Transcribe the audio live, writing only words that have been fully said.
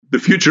the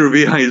future of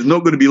AI is not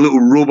going to be little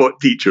robot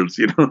teachers,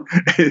 It's not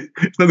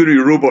going to be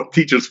robot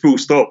teachers full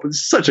stop.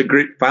 It's such a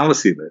great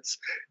fallacy, this.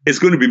 It's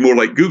going to be more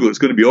like Google. It's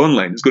going to be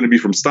online. It's going to be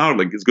from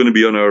Starlink. It's going to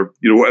be on our,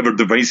 whatever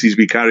devices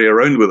we carry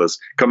around with us,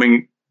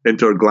 coming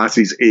into our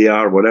glasses,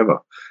 AR, whatever.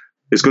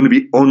 It's going to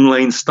be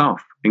online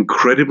stuff,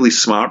 incredibly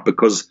smart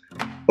because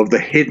of the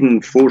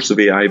hidden force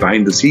of AI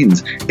behind the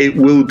scenes. It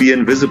will be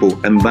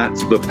invisible, and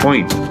that's the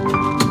point.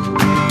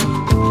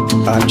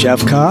 I'm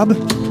Jeff Cobb.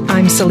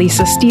 I'm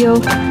Celisa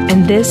Steele,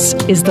 and this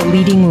is the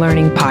Leading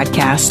Learning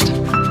Podcast.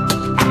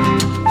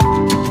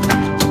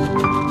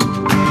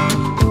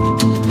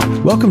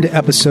 Welcome to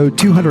episode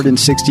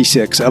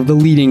 266 of the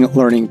Leading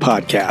Learning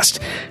Podcast.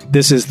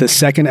 This is the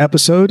second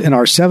episode in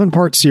our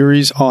 7-part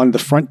series on the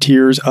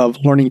frontiers of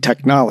learning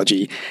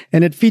technology,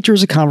 and it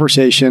features a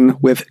conversation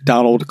with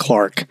Donald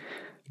Clark.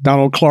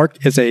 Donald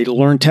Clark is a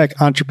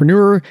LearnTech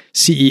entrepreneur,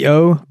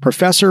 CEO,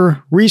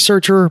 professor,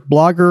 researcher,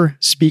 blogger,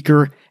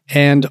 speaker,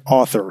 and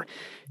author.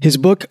 His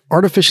book,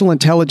 Artificial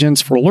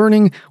Intelligence for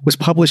Learning, was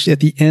published at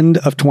the end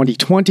of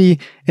 2020,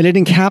 and it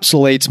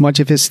encapsulates much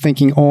of his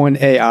thinking on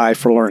AI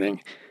for learning.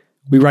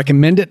 We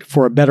recommend it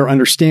for a better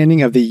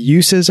understanding of the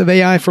uses of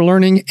AI for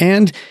learning,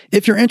 and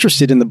if you're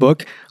interested in the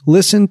book,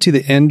 listen to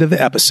the end of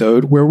the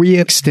episode where we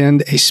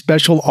extend a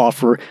special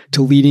offer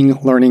to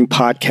Leading Learning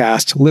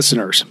Podcast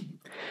listeners.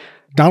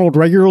 Donald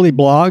regularly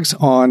blogs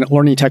on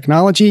learning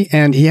technology,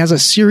 and he has a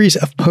series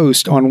of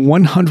posts on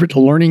 100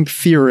 learning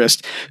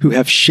theorists who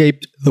have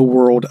shaped the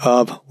world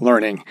of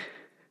learning.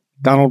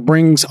 Donald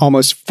brings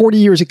almost 40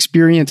 years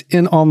experience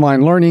in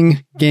online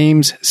learning,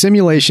 games,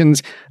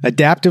 simulations,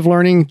 adaptive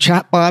learning,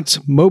 chatbots,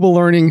 mobile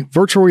learning,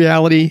 virtual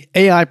reality,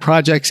 AI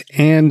projects,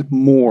 and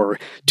more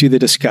to the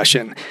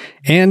discussion.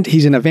 And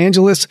he's an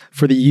evangelist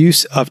for the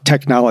use of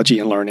technology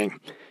in learning.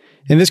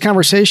 In this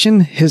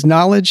conversation, his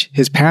knowledge,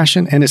 his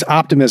passion, and his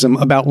optimism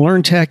about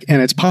LearnTech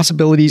and its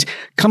possibilities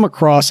come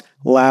across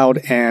loud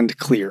and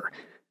clear.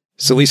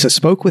 Celisa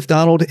spoke with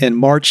Donald in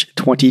March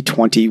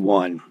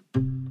 2021.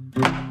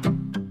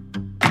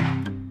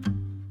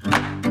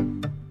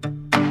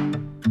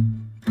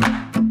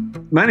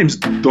 My name's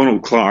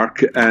Donald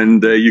Clark,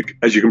 and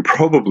as you can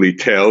probably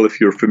tell,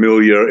 if you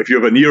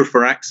have an ear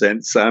for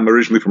accents, I'm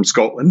originally from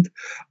Scotland,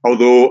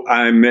 although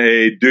I'm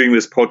doing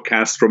this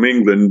podcast from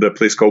England, a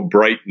place called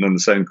Brighton on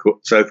the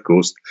south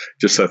coast,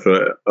 just south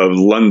of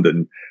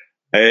London.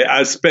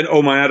 I spent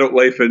all my adult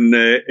life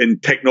in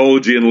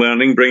technology and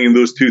learning, bringing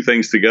those two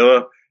things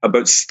together.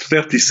 About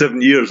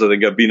 37 years, I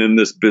think, I've been in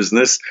this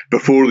business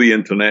before the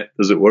internet,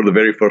 as it were, the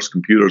very first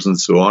computers and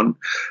so on.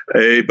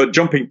 But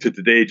jumping to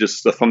today,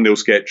 just a thumbnail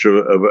sketch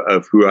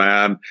of who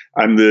I am.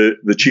 I'm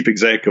the chief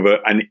exec of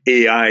an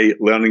AI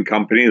learning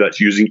company that's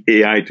using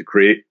AI to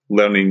create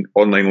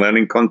online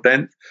learning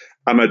content.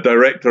 I'm a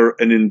director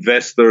and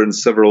investor in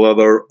several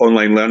other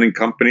online learning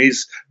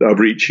companies that I've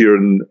reached here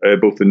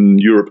both in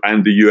Europe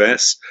and the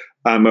US.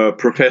 I'm a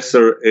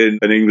professor in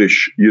an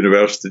English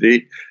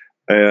university.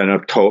 And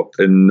I've taught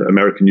in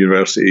American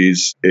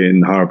universities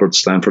in Harvard,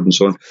 Stanford, and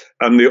so on.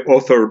 I'm the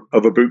author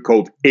of a book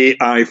called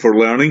AI for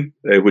Learning,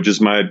 which is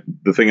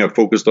the thing I've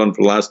focused on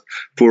for the last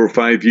 4 or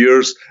 5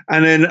 years.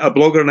 And then a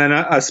blogger and then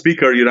a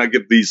speaker. I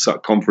give these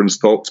conference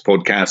talks,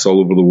 podcasts all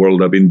over the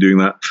world. I've been doing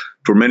that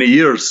for many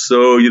years.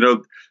 So,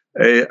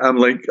 I'm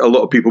like a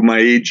lot of people my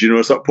age,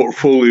 it's a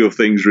portfolio of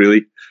things,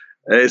 really.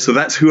 So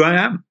that's who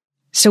I am.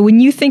 So when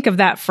you think of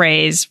that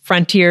phrase,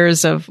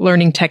 frontiers of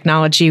learning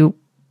technology,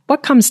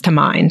 what comes to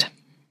mind?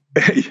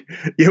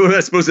 Yeah, well,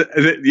 I suppose,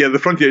 the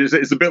frontier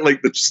is a bit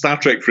like the Star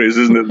Trek phrase,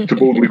 isn't it? To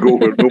boldly go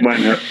where no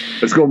man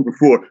has gone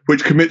before,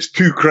 which commits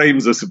 2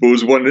 crimes, I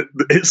suppose. One,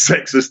 it's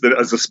sexist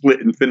as a split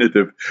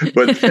infinitive.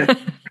 But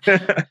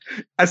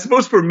I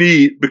suppose for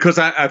me, because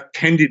I've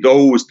tended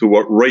always to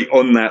work right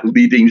on that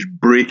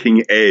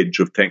breaking edge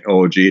of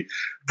technology,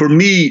 for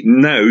me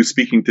now,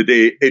 speaking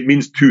today, it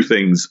means 2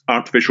 things: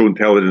 artificial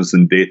intelligence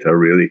and data,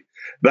 really.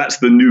 That's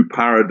the new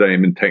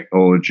paradigm in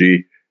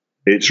technology.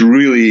 It's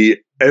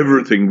really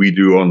everything we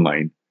do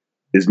online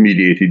is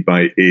mediated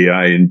by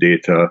AI and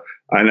data.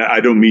 And I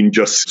don't mean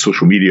just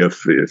social media,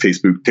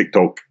 Facebook,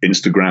 TikTok,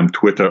 Instagram,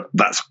 Twitter.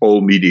 That's all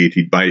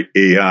mediated by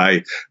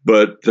AI.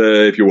 But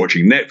if you're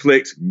watching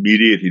Netflix,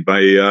 mediated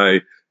by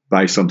AI.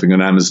 Buy something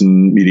on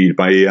Amazon, mediated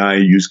by AI.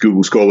 Use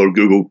Google Scholar,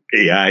 Google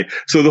AI.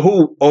 So the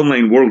whole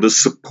online world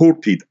is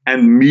supported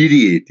and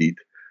mediated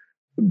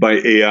by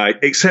AI,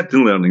 except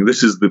in learning.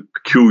 This is the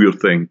peculiar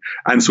thing.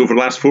 And so for the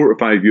last 4 or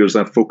 5 years,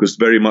 I've focused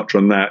very much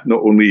on that,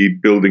 not only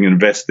building and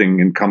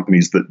investing in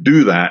companies that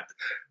do that.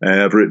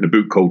 I've written a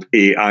book called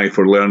AI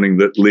for Learning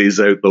that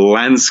lays out the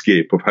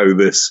landscape of how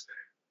this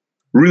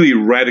really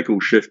radical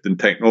shift in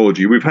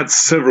technology. We've had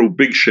several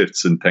big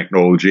shifts in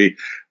technology.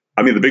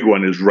 I mean, the big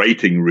one is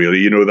writing,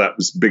 really. That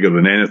was bigger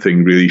than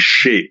anything, really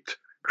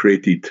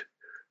created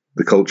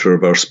the culture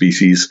of our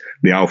species,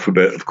 the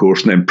alphabet, of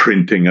course, and then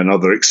printing,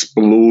 another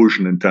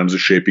explosion in terms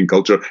of shaping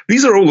culture.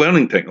 These are all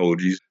learning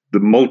technologies, the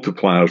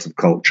multipliers of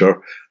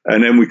culture.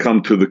 And then we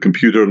come to the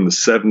computer in the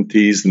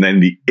 70s, and then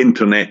the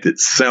internet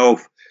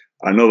itself,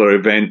 another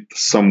event,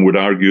 some would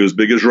argue, as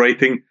big as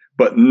writing.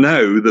 But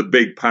now the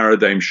big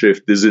paradigm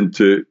shift is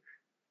into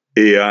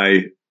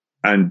AI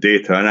and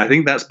data. And I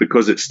think that's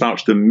because it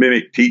starts to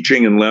mimic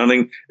teaching and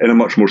learning in a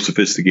much more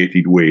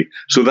sophisticated way.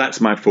 So that's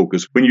my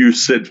focus. When you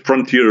said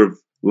frontier of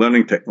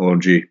learning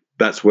technology,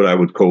 that's what I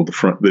would call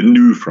the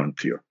new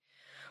frontier.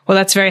 Well,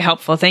 that's very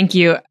helpful. Thank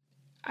you.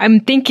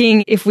 I'm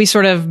thinking if we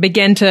sort of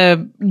begin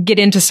to get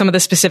into some of the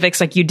specifics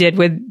like you did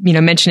with,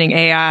 mentioning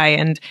AI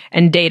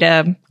and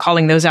data,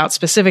 calling those out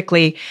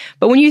specifically.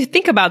 But when you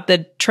think about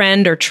the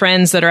trend or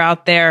trends that are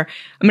out there,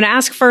 I'm going to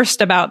ask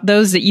first about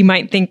those that you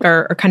might think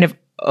are kind of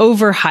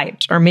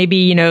overhyped or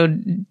maybe,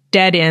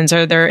 dead ends.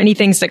 Are there any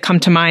things that come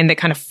to mind that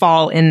kind of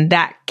fall in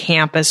that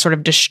camp as sort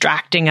of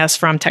distracting us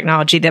from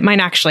technology that might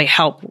actually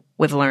help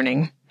with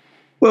learning?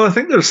 Well, I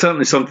think there's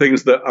certainly some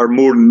things that are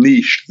more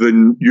niche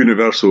than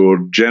universal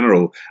or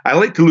general. I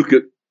like to look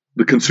at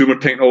the consumer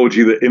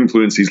technology that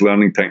influences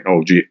learning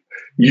technology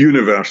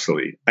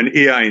universally. And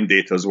AI and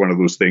data is one of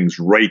those things.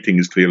 Writing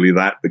is clearly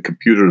that. The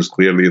computer is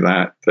clearly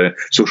that.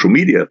 Social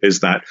media is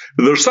that.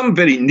 But there are some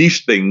very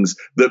niche things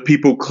that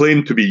people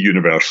claim to be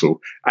universal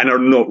and are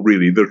not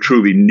really. They're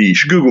truly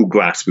niche. Google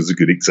Glass was a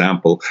good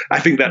example. I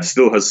think that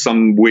still has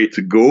some way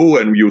to go,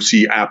 and you'll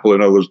see Apple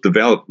and others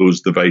develop those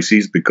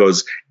devices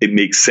because it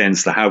makes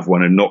sense to have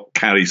one and not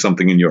carry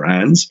something in your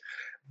hands.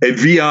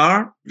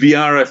 VR,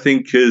 I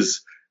think,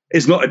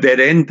 is not a dead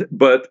end,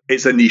 but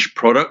it's a niche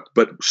product,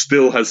 but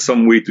still has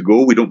some way to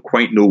go. We don't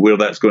quite know where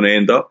that's going to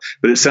end up,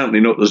 but it's certainly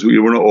not as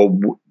we're not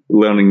all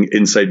learning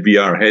inside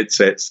VR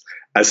headsets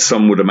as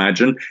some would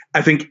imagine.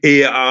 I think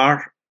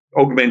AR,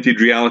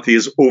 augmented reality,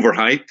 is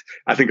overhyped.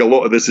 I think a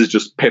lot of this is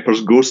just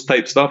Pepper's Ghost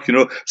type stuff,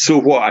 So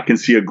what? I can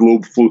see a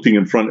globe floating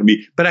in front of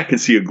me, but I can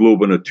see a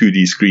globe on a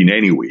 2D screen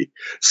anyway.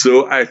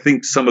 So I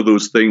think some of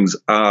those things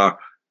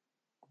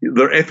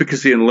their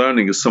efficacy in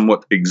learning is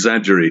somewhat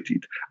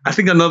exaggerated. I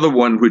think another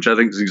one which I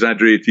think is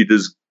exaggerated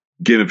is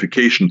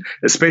gamification,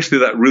 especially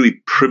that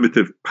really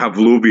primitive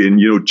Pavlovian,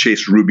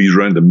 chase rubies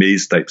around a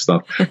maze type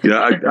stuff.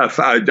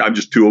 I'm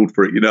just too old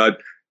for it.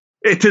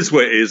 It is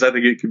what it is. I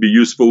think it can be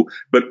useful,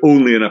 but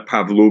only in a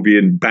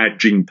Pavlovian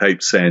badging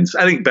type sense.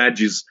 I think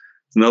badges is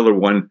another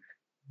one.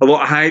 A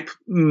lot of hype,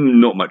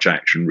 not much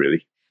action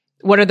really.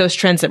 What are those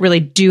trends that really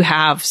do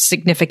have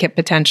significant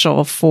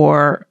potential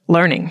for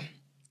learning?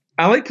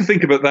 I like to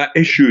think about that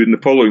issue in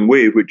the following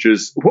way, which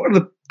is, what are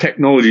the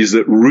technologies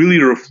that really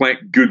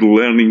reflect good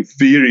learning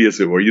theory, as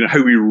it were,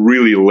 how we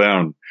really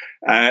learn?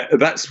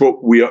 That's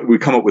what we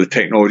come up with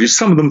technologies.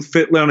 Some of them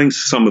fit learning,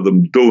 some of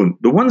them don't.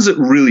 The ones that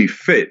really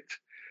fit,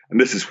 and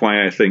this is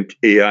why I think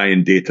AI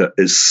and data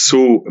is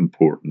so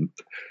important,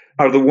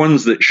 are the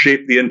ones that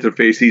shape the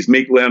interfaces,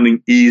 make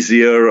learning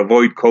easier,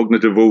 avoid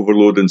cognitive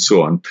overload, and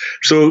so on.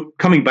 So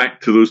coming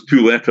back to those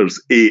two letters,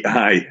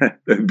 AI,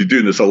 I've been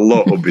doing this a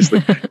lot,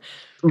 obviously.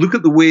 Look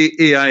at the way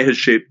AI has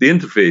shaped the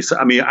interface.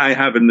 I mean, I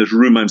have in this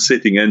room I'm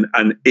sitting in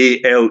an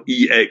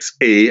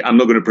Alexa. I'm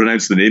not going to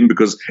pronounce the name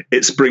because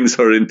it springs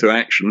her into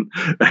action.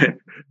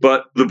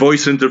 But the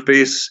voice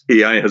interface,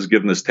 AI has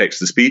given us text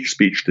to speech,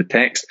 speech to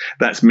text.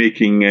 That's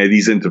making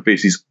these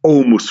interfaces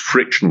almost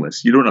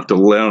frictionless. You don't have to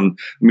learn.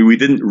 I mean, we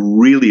didn't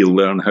really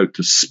learn how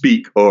to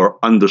speak or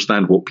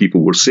understand what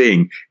people were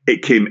saying.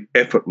 It came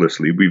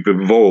effortlessly. We've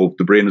evolved.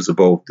 The brain has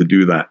evolved to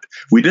do that.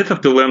 We did have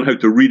to learn how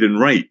to read and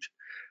write.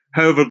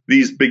 However,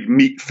 these big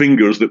meat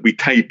fingers that we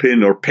type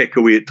in or peck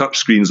away at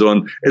touchscreens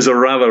on is a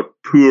rather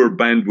poor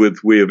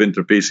bandwidth way of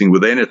interfacing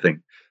with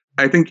anything.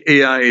 I think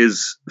AI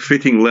is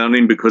fitting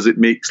learning because it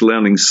makes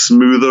learning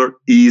smoother,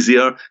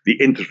 easier. The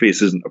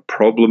interface isn't a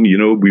problem.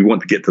 We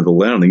want to get to the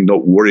learning,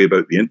 not worry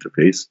about the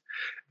interface.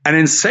 And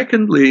then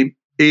secondly,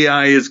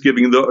 AI is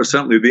giving,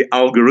 certainly the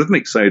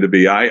algorithmic side of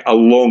AI,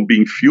 along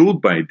being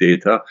fueled by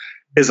data,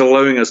 is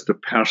allowing us to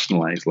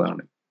personalize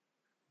learning.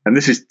 And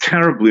this is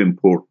terribly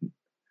important.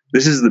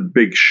 This is the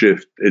big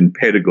shift in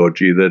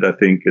pedagogy that I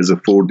think is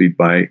afforded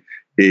by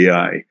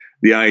AI.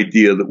 The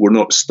idea that we're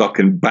not stuck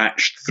and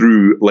batched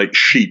through like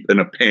sheep in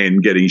a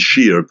pen getting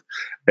sheared,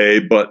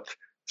 but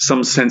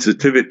some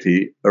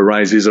sensitivity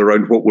arises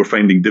around what we're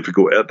finding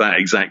difficult at that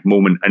exact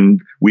moment, and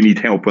we need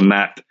help on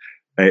that.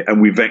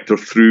 And we vector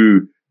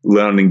through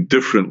learning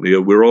differently.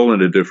 We're all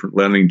in a different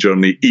learning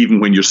journey, even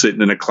when you're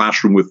sitting in a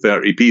classroom with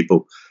 30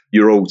 people.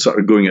 You're all sort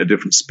of going at a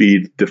different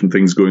speed, different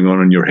things going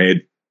on in your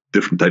head,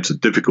 different types of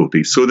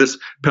difficulties. So this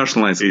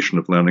personalization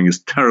of learning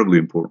is terribly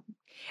important.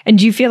 And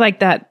do you feel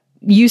like that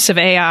use of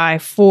AI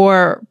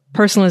for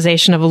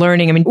personalization of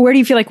learning, I mean, where do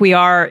you feel like we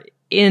are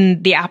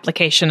in the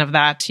application of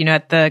that?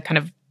 At the kind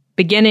of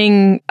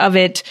beginning of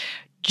it,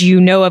 do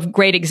you know of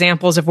great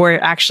examples of where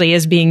it actually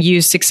is being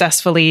used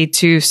successfully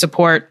to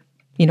support,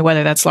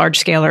 whether that's large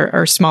scale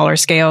or smaller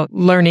scale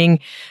learning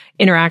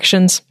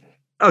interactions?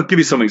 I'll give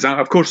you some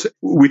examples. Of course,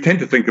 we tend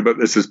to think about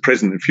this as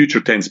present and future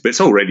tense, but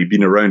it's already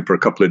been around for a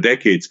couple of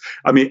decades.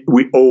 I mean,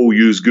 we all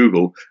use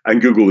Google,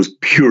 and Google is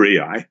pure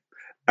AI.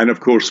 And of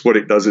course, what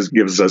it does is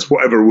gives us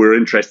whatever we're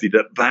interested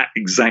in at that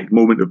exact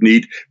moment of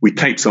need. We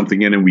type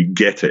something in and we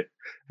get it.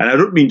 And I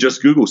don't mean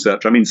just Google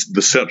search. I mean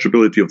the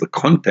searchability of the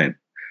content.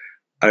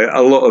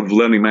 A lot of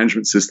learning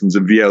management systems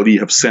in VLE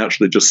have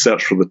just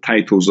searched for the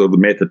titles or the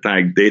meta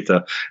tag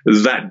data.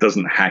 That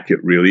doesn't hack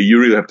it really. You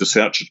really have to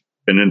search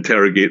and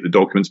interrogate the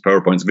documents,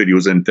 PowerPoints,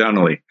 videos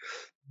internally.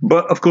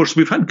 But of course,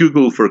 we've had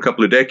Google for a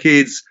couple of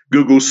decades.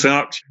 Google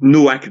search,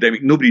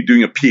 nobody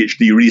doing a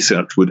PhD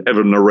research would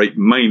ever in their right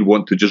mind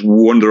want to just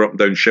wander up and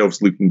down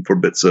shelves looking for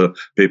bits of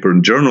paper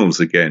and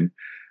journals again.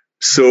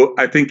 So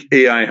I think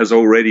AI has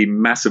already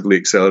massively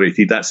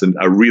accelerated. That's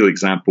a real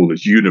example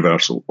that's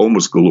universal,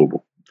 almost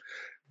global.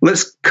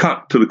 Let's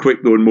cut to the quick,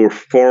 though, and more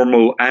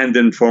formal and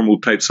informal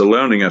types of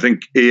learning. I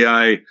think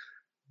AI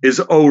is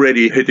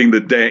already hitting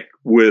the deck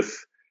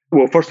with,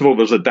 well, first of all,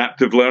 there's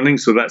adaptive learning.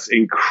 So that's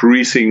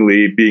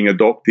increasingly being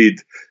adopted.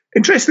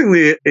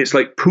 Interestingly, it's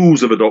like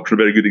pools of adoption.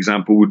 A very good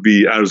example would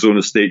be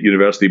Arizona State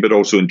University, but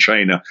also in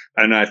China.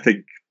 And I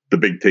think the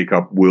big take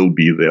up will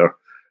be there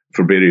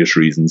for various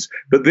reasons.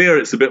 But there,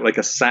 it's a bit like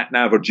a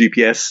sat-nav or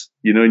GPS,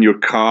 in your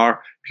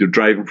car. If you're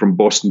driving from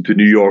Boston to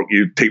New York,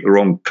 you take the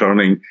wrong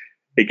turning.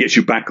 It gets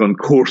you back on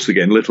course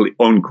again, literally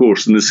on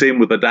course. And the same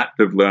with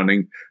adaptive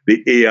learning.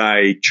 The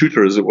AI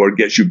tutor, as it were,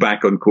 gets you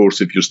back on course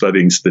if you're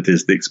studying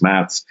statistics,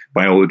 maths,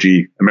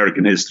 biology,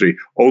 American history.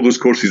 All those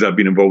courses I've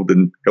been involved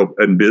in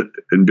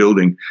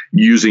building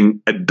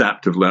using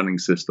adaptive learning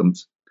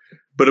systems.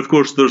 But of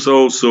course, there's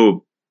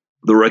also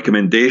the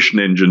recommendation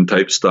engine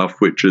type stuff,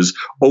 which is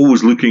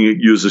always looking at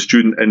you as a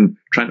student and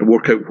trying to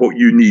work out what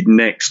you need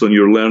next on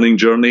your learning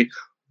journey,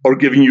 or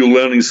giving you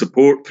learning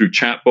support through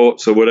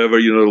chatbots or whatever.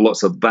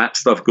 Lots of that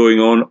stuff going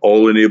on,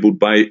 all enabled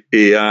by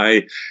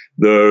AI.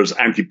 There's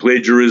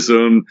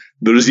anti-plagiarism.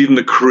 There's even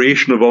the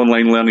creation of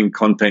online learning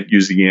content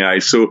using AI.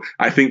 So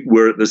I think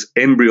we're at this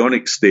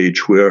embryonic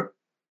stage where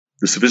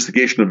the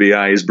sophistication of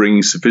AI is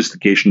bringing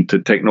sophistication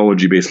to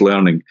technology-based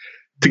learning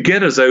to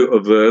get us out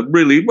of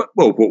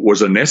what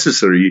was a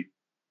necessary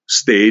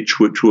stage,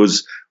 which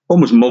was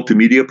almost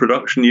multimedia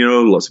production,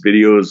 lots of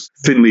videos,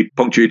 thinly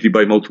punctuated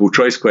by multiple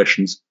choice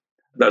questions.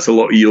 That's a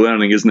lot of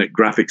e-learning, isn't it?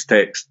 Graphics,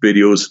 text,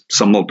 videos,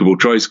 some multiple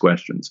choice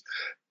questions,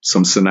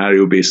 some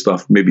scenario-based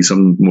stuff, maybe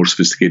some more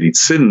sophisticated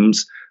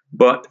sims,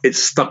 but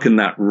it's stuck in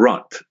that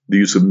rut, the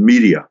use of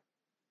media.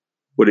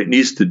 What it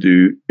needs to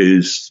do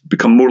is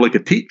become more like a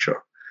teacher,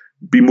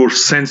 be more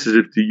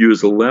sensitive to you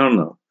as a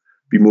learner,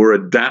 be more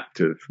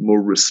adaptive, more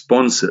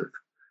responsive,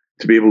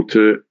 to be able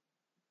to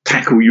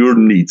tackle your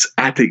needs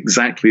at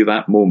exactly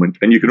that moment.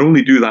 And you can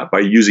only do that by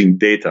using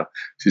data,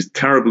 which is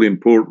terribly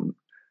important.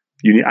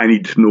 I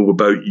need to know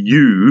about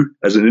you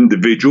as an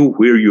individual,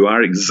 where you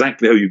are,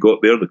 exactly how you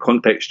got there, the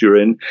context you're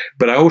in.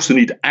 But I also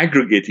need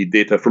aggregated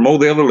data from all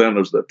the other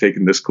learners that have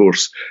taken this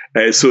course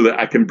so that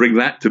I can bring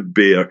that to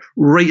bear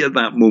right at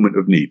that moment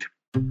of need.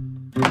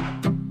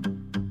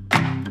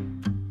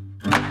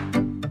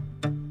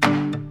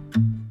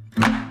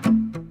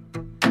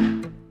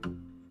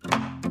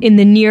 In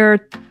the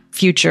near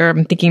future,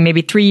 I'm thinking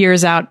maybe 3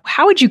 years out,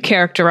 how would you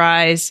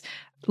characterize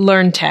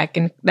LearnTech?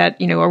 And that,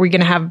 are we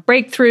going to have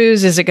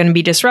breakthroughs? Is it going to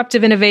be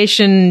disruptive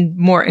innovation,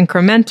 more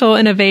incremental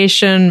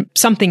innovation,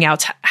 something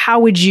else?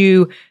 How would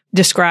you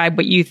describe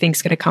what you think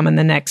is going to come in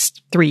the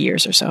next 3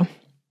 years or so?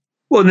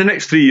 Well, in the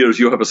next 3 years,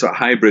 you'll have a sort of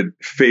hybrid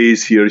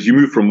phase here as you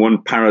move from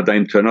one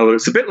paradigm to another.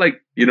 It's a bit like,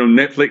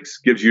 Netflix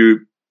gives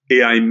you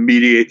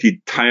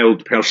AI-mediated,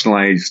 tiled,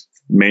 personalized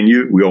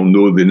menu. We all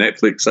know the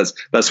Netflix.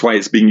 That's why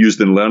it's being used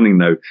in learning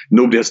now.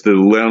 Nobody has to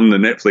learn the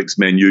Netflix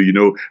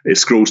menu. It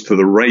scrolls to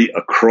the right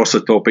across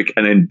a topic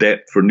and in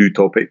depth for new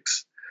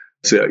topics.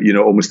 So,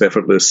 almost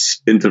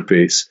effortless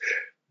interface.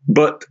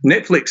 But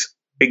Netflix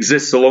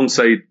exists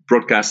alongside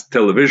broadcast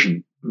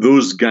television.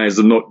 Those guys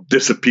are not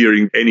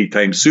disappearing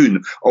anytime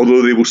soon,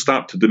 although they will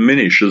start to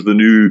diminish as the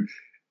new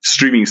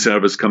streaming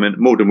service come into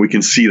mode, and we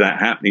can see that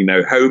happening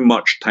now. How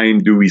much time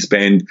do we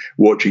spend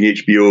watching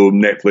HBO,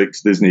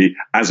 Netflix, Disney,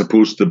 as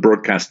opposed to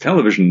broadcast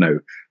television now?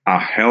 A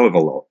hell of a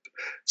lot.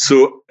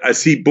 So I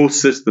see both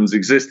systems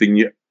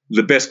existing.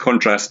 The best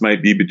contrast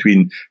might be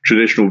between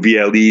traditional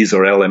VLEs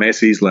or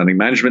LMSs, learning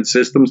management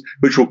systems,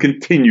 which will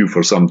continue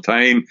for some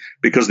time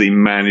because they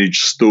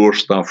store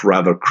stuff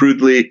rather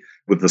crudely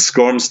with the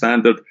SCORM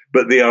standard,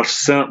 but they are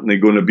certainly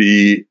going to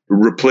be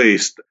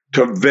replaced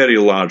to a very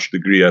large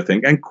degree, I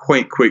think, and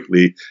quite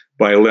quickly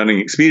by learning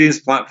experience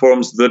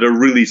platforms that are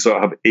really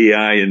sort of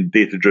AI and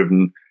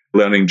data-driven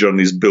learning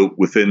journeys built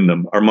within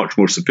them, are much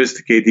more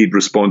sophisticated,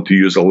 respond to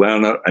you as a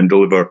learner, and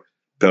deliver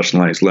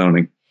personalized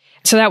learning.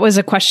 So that was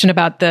a question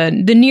about the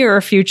nearer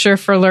future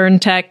for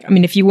LearnTech. I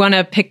mean, if you want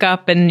to pick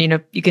up and,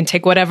 you can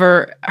take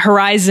whatever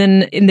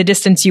horizon in the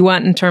distance you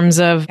want in terms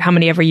of how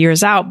many ever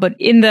years out. But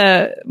in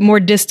the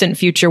more distant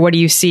future, what do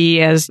you see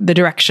as the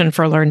direction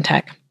for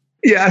LearnTech?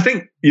 Yeah, I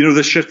think,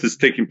 this shift is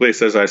taking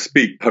place as I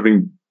speak.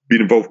 Having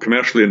been involved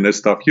commercially in this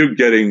stuff, you're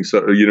getting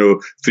sort of,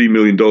 $3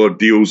 million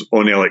deals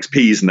on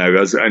LXPs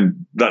now,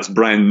 and that's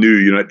brand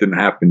new. It didn't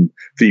happen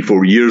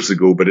 3-4 years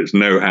ago, but it's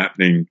now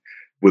happening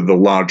with the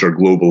larger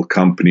global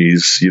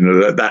companies,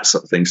 that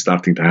sort of thing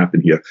starting to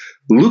happen here.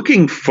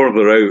 Looking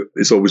further out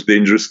is always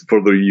dangerous. The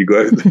further you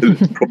go out,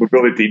 the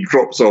probability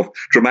drops off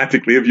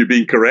dramatically of you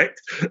being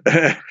correct.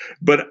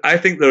 But I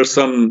think there are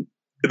some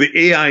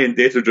the AI and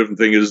data-driven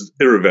thing is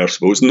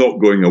irreversible. It's not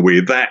going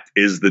away. That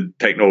is the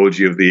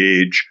technology of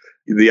the age.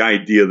 The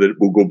idea that it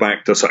will go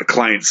back to a sort of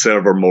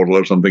client-server model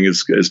or something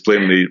is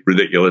plainly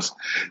ridiculous.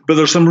 But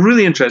there's some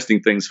really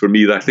interesting things for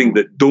me that I think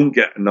that don't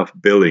get enough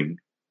billing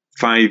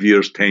 5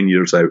 years, 10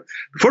 years out.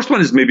 The first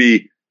one is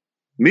maybe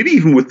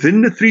even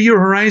within the 3-year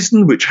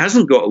horizon, which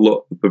hasn't got a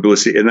lot of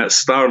publicity, and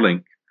that's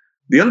Starlink.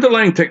 The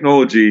underlying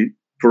technology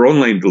for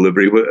online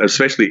delivery,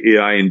 especially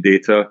AI and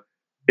data,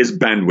 is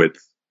bandwidth,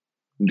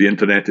 the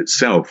internet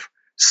itself.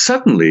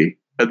 Suddenly,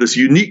 at this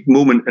unique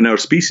moment in our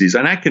species,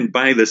 and I can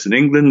buy this in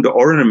England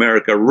or in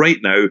America right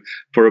now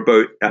for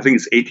about, I think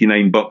it's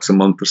 $89 a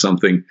month or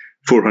something,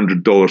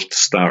 $400 to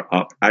start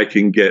up. I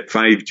can get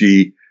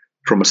 5G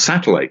from a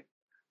satellite.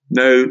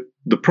 Now,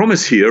 the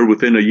promise here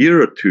within a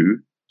year or two,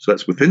 so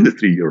that's within the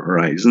 3-year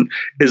horizon,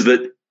 is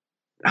that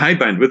high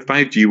bandwidth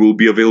 5G will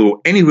be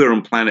available anywhere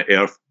on planet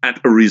Earth at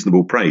a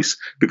reasonable price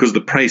because the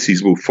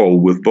prices will fall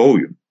with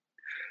volume.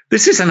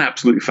 This is an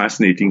absolutely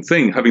fascinating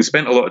thing. Having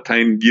spent a lot of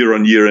time year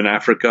on year in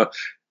Africa,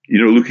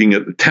 looking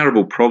at the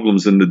terrible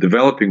problems in the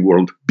developing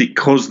world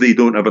because they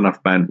don't have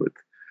enough bandwidth.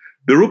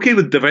 They're okay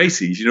with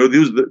devices,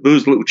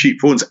 those little cheap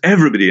phones.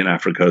 Everybody in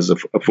Africa has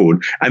a phone,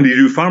 and they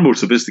do far more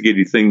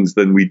sophisticated things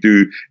than we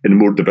do in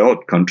more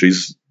developed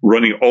countries,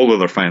 running all of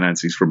their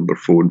finances from their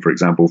phone, for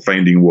example,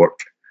 finding work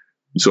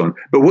and so on.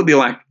 But what they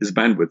lack is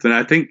bandwidth. And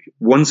I think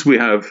once we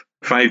have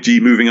 5G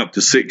moving up to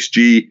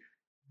 6G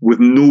with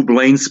no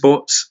blind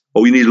spots,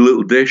 all you need a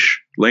little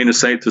dish, line of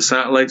sight to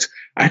satellites,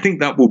 I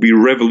think that will be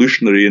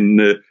revolutionary in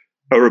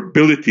our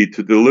ability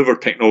to deliver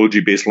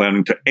technology-based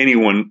learning to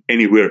anyone,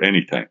 anywhere,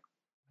 anytime.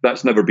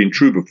 That's never been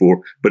true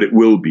before, but it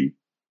will be.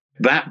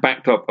 That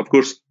backed up, of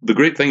course, the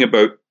great thing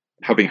about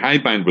having high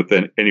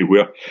bandwidth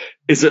anywhere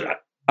is that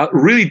it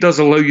really does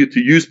allow you to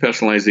use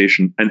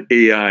personalization and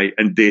AI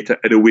and data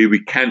in a way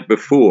we can't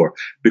before,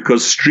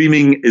 because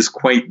streaming is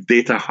quite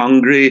data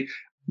hungry,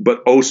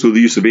 but also the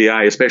use of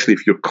AI, especially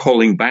if you're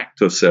calling back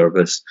to a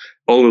service,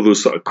 all of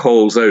those sort of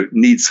calls out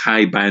needs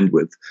high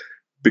bandwidth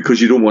because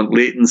you don't want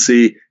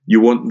latency.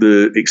 You want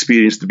the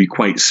experience to be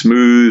quite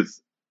smooth.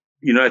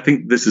 I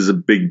think this is a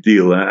big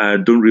deal. I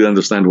don't really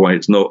understand why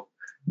it's not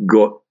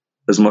got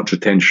as much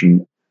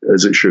attention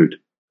as it should.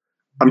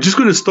 I'm just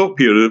going to stop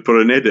here for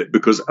an edit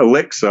because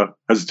Alexa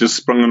has just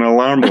sprung an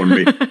alarm on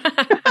me.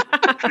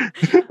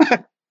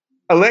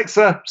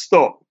 Alexa,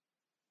 stop.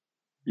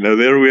 Now,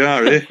 there we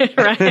are, eh?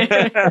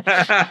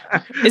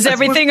 Right. Is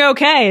everything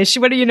okay?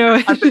 What do you know?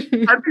 I think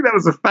that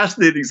was a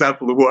fascinating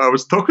example of what I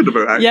was talking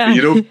about,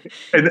 actually.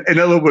 Yeah. In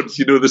other words,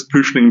 this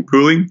pushing and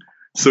pulling.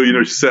 So,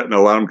 she set an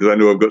alarm because I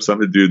know I've got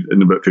something to do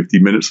in about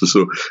 15 minutes or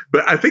so.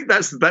 But I think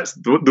that's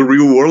the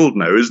real world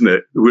now, isn't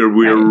it? Where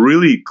we're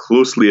really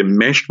closely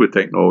enmeshed with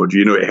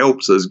technology. It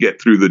helps us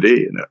get through the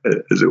day,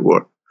 as it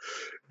were.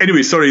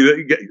 Anyway,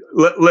 sorry,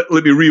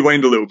 let me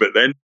rewind a little bit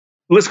then.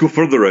 Let's go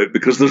further out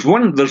because there's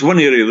one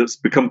area that's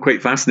become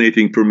quite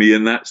fascinating for me,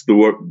 and that's the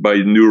work by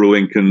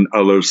Neuralink and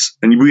others.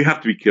 And we have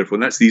to be careful,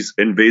 and that's these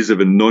invasive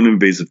and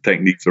non-invasive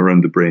techniques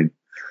around the brain.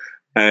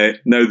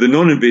 Now, the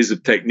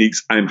non-invasive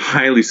techniques I'm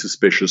highly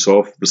suspicious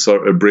of, the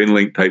sort of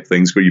BrainLink type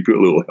things where you put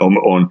a little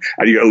helmet on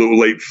and you get a little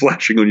light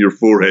flashing on your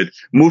forehead.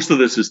 Most of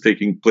this is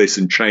taking place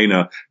in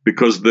China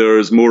because there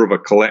is more of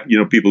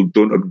a people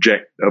don't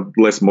object, have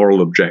less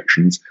moral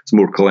objections. It's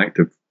more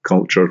collective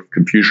culture,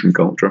 Confucian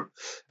culture.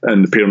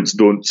 And the parents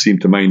don't seem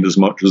to mind as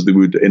much as they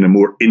would in a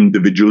more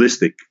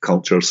individualistic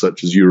culture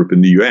such as Europe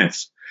and the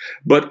US.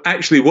 But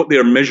actually what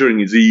they're measuring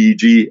is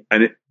EEG,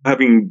 and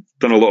having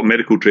done a lot of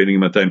medical training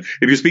in my time,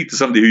 if you speak to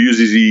somebody who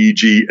uses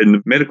EEG in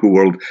the medical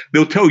world,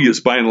 they'll tell you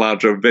it's by and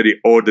large a very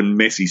odd and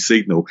messy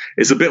signal.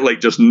 It's a bit like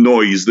just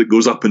noise that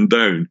goes up and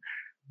down.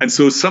 And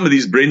so some of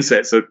these brain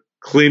sets are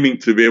claiming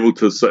to be able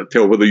to sort of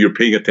tell whether you're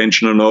paying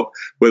attention or not,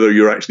 whether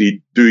you're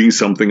actually doing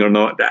something or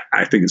not.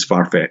 I think it's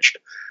far-fetched.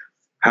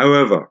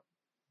 However,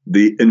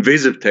 the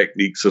invasive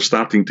techniques are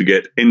starting to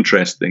get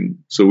interesting.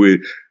 So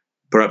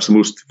perhaps the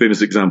most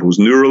famous example is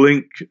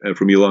Neuralink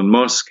from Elon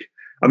Musk.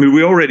 I mean,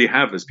 we already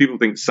have this. People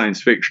think it's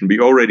science fiction. We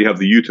already have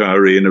the Utah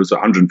array, and there was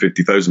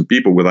 150,000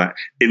 people with that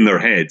in their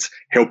heads,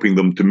 helping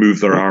them to move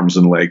their arms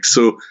and legs.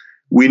 So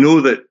we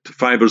know that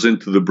fibers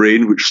into the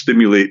brain, which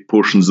stimulate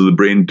portions of the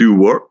brain, do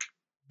work.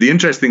 The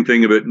interesting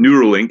thing about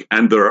Neuralink,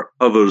 and there are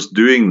others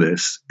doing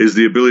this, is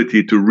the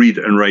ability to read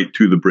and write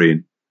to the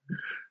brain.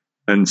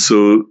 And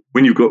so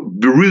when you've got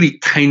the really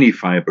tiny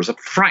fibers, a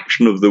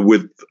fraction of the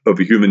width of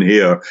a human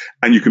hair,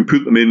 and you can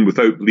put them in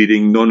without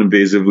bleeding,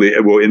 non-invasively,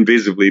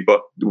 invasively,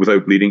 but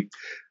without bleeding,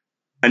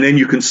 and then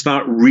you can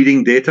start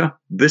reading data,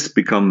 this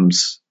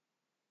becomes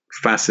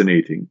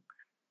fascinating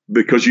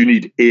because you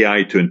need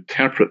AI to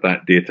interpret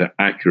that data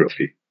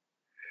accurately.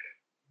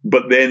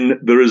 But then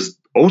there is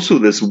also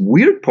this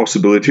weird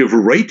possibility of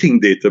writing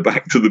data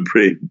back to the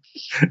brain.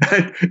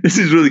 This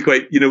is really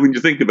quite, when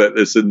you think about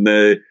this, and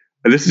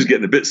this is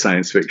getting a bit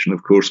science fiction,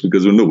 of course,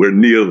 because we're nowhere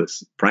near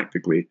this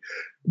practically.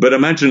 But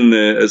imagine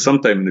at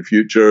some time in the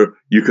future,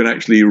 you can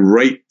actually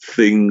write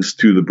things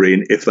to the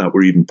brain, if that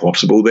were even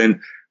possible.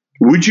 Then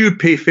would you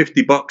pay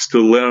 $50 to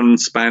learn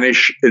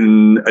Spanish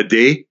in a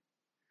day?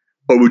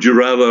 Or would you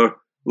rather,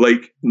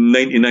 like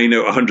 99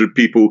 out of 100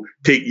 people,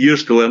 take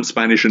years to learn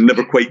Spanish and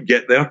never quite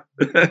get there?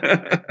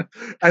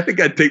 I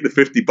think I'd take the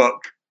 $50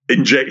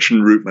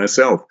 injection route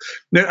myself.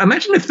 Now,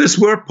 imagine if this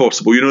were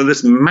possible,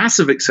 this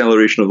massive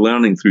acceleration of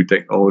learning through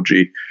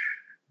technology.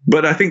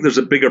 But I think there's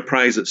a bigger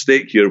prize at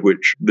stake here,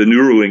 which the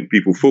Neuralink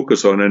people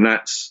focus on, and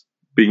that's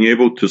being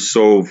able to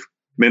solve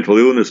mental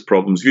illness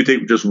problems. If you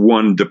take just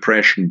one,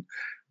 depression,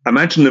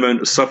 imagine the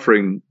amount of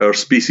suffering our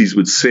species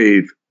would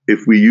save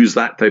if we use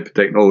that type of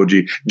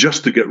technology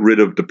just to get rid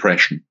of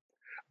depression.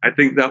 I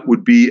think that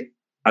would be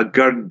a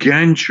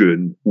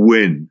gargantuan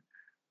win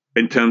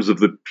in terms of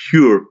the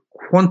pure,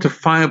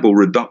 quantifiable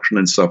reduction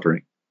in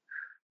suffering.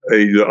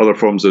 Other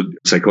forms of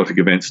psychotic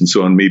events and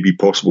so on may be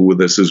possible with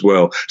this as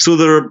well. So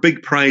there are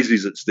big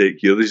prizes at stake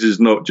here. This is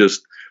not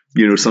just,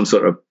 some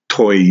sort of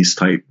toys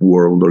type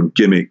world or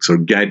gimmicks or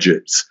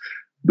gadgets.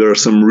 There are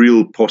some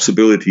real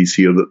possibilities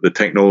here that the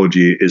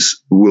technology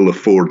will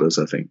afford us,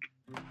 I think.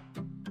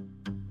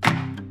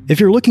 If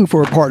you're looking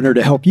for a partner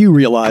to help you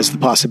realize the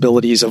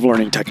possibilities of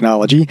learning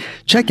technology,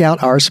 check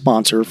out our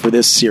sponsor for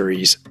this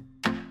series.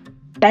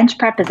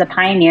 BenchPrep is a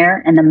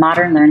pioneer in the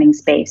modern learning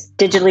space,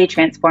 digitally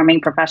transforming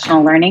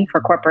professional learning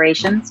for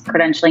corporations,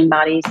 credentialing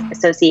bodies,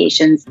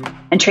 associations,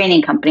 and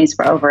training companies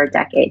for over a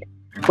decade.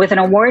 With an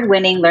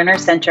award-winning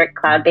learner-centric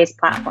cloud-based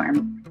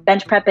platform,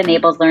 BenchPrep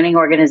enables learning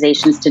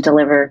organizations to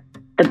deliver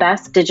the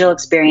best digital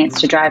experience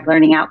to drive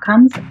learning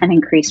outcomes and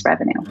increase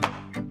revenue.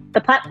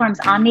 The platform's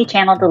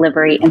omni-channel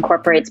delivery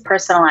incorporates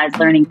personalized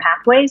learning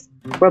pathways,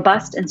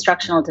 robust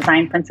instructional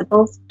design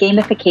principles,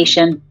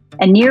 gamification,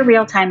 and near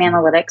real-time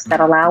analytics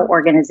that allow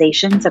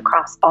organizations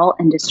across all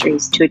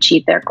industries to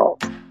achieve their goals.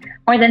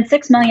 More than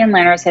 6 million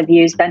learners have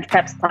used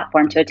BenchPrep's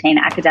platform to attain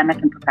academic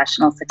and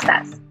professional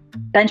success.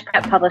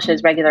 BenchPrep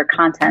publishes regular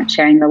content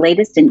sharing the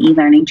latest in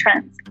e-learning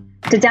trends.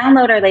 To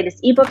download our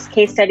latest ebooks,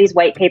 case studies,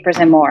 white papers,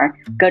 and more,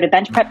 go to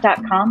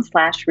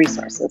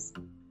benchprep.com/resources.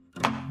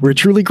 We're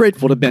truly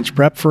grateful to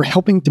BenchPrep for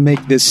helping to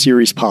make this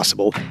series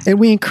possible, and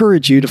we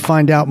encourage you to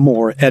find out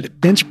more at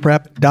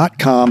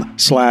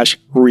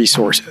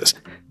benchprep.com/resources.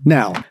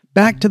 Now,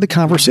 back to the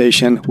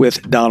conversation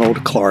with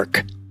Donald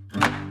Clark.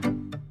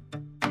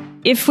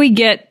 If we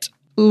get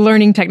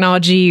learning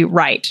technology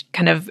right,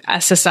 kind of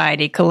as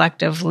society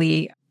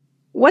collectively,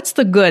 what's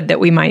the good that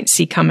we might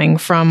see coming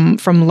from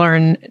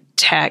Learn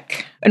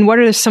Tech? And what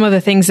are some of the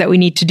things that we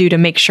need to do to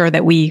make sure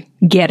that we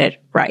get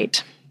it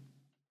right?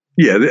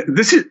 Yeah,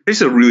 this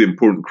is a really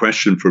important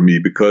question for me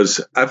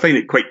because I find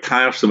it quite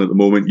tiresome at the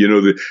moment.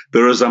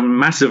 There is a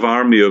massive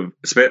army of,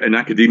 in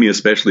academia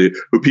especially,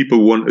 where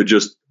people want to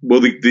just,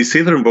 they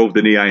say they're involved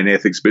in AI and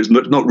ethics, but it's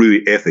not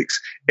really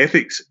ethics.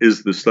 Ethics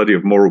is the study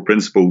of moral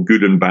principle,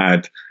 good and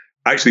bad.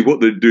 Actually,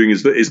 what they're doing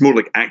is it's more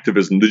like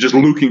activism. They're just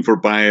looking for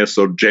bias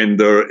or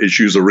gender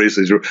issues or race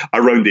issues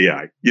around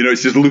AI.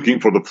 It's just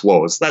looking for the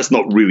flaws. That's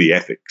not really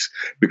ethics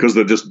because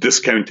they're just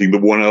discounting the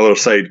one other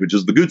side, which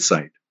is the good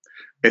side.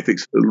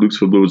 Ethics looks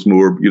for those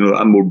more,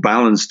 a more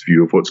balanced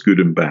view of what's good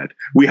and bad.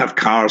 We have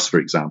cars, for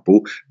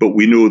example, but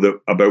we know that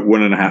about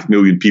 1.5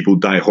 million people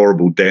die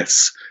horrible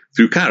deaths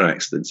through car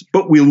accidents.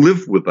 But we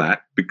live with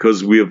that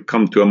because we have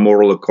come to a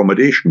moral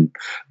accommodation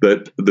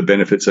that the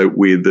benefits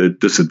outweigh the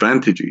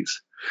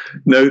disadvantages.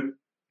 Now,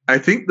 I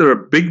think there are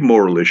big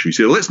moral issues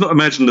here. Let's not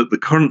imagine that the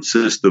current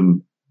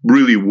system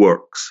really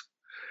works.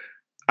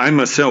 I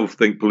myself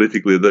think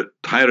politically that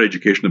higher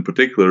education in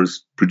particular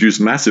has produced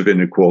massive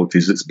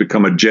inequalities. It's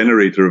become a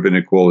generator of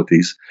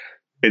inequalities.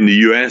 In the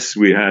US,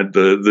 we had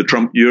the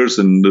Trump years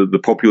and the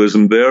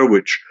populism there,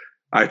 which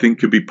I think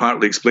could be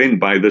partly explained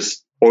by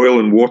this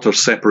oil and water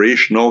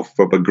separation off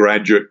of a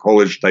graduate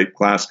college type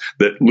class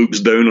that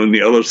looks down on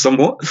the others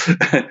somewhat.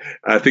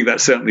 I think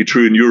that's certainly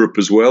true in Europe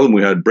as well. And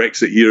we had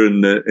Brexit here in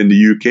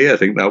the UK. I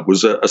think that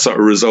was a sort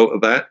of result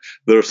of that.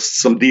 There's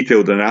some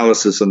detailed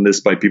analysis on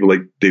this by people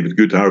like David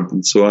Goodhart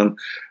and so on.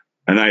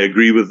 And I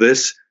agree with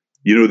this.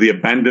 The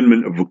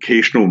abandonment of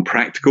vocational and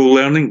practical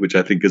learning, which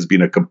I think has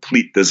been a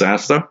complete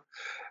disaster.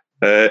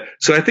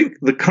 So I think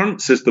the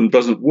current system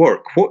doesn't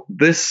work. What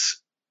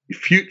this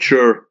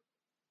future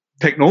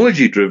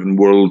technology-driven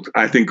world,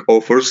 I think,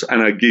 offers,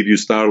 and I gave you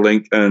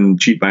Starlink and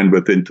cheap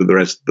bandwidth into the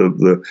rest of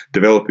the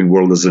developing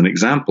world as an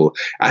example,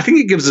 I think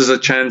it gives us a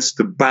chance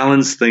to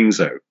balance things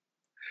out.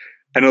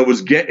 In other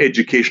words, get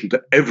education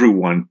to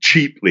everyone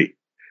cheaply.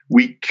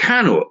 We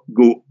cannot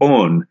go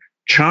on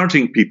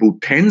charging people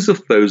tens of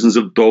thousands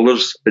of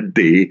dollars a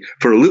day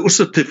for a little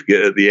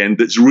certificate at the end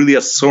that's really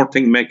a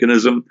sorting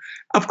mechanism.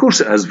 Of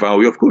course it has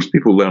value. Of course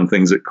people learn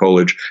things at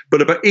college,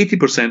 but about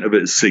 80% of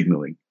it is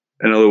signaling.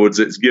 In other words,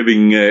 it's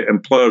giving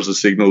employers a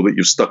signal that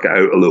you've stuck it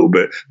out a little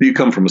bit, that you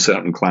come from a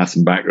certain class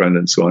and background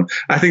and so on.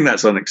 I think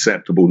that's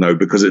unacceptable now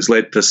because it's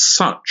led to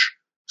such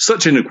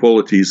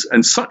inequalities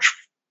and such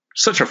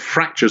a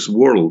fractious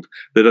world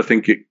that I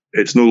think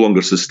it's no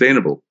longer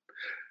sustainable.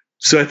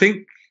 So I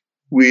think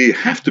we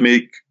have to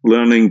make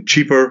learning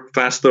cheaper,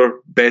 faster,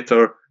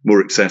 better,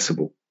 more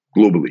accessible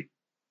globally.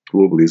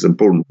 globally is an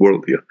important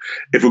world here,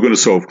 if we're going to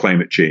solve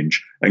climate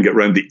change and get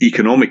around the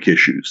economic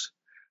issues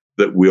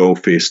that we all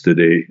face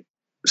today.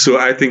 So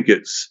I think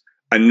it's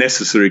a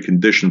necessary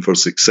condition for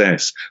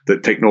success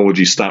that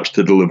technology starts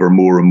to deliver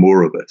more and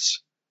more of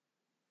this.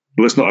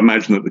 But let's not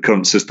imagine that the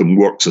current system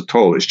works at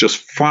all. It's just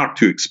far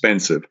too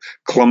expensive,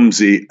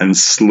 clumsy, and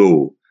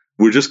slow.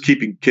 We're just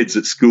keeping kids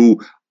at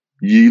school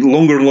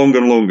longer and longer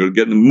and longer,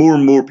 getting more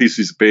and more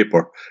pieces of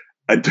paper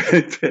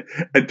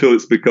until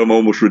it's become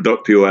almost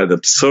reductio ad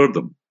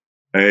absurdum.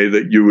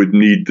 That you would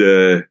need,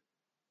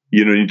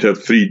 need to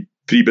have three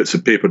bits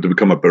of paper to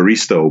become a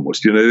barista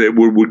almost.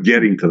 We're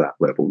getting to that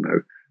level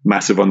now.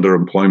 Massive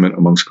underemployment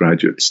amongst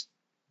graduates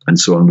and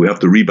so on. We have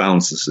to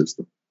rebalance the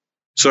system.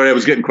 Sorry, I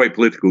was getting quite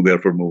political there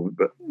for a moment,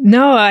 but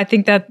no, I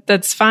think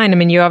that's fine. I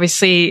mean, you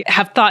obviously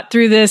have thought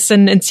through this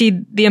and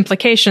see the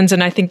implications.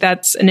 And I think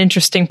that's an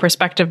interesting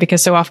perspective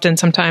because so often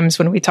sometimes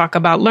when we talk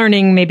about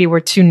learning, maybe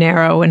we're too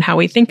narrow in how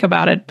we think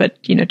about it.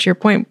 But, to your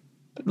point,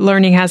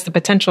 learning has the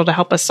potential to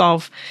help us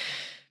solve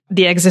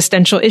the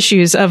existential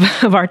issues of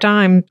our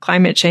time,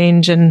 climate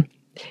change and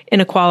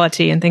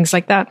inequality and things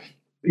like that.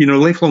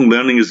 Lifelong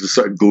learning is a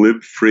sort of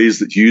glib phrase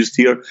that's used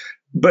here.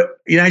 But,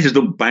 I just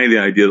don't buy the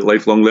idea that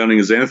lifelong learning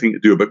has anything to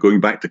do about going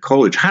back to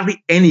college.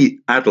 Hardly any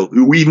adult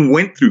who even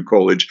went through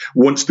college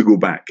wants to go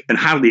back. And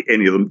hardly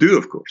any of them do,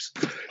 of course,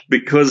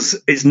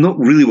 because it's not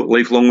really what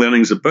lifelong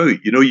learning is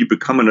about. You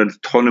become an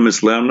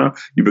autonomous learner,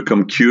 you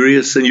become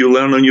curious, and you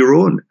learn on your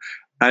own.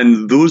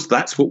 And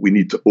that's what we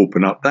need to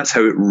open up. That's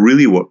how it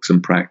really works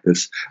in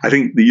practice. I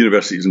think the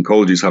universities and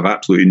colleges have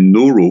absolutely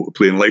no role to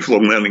play in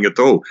lifelong learning at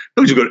all.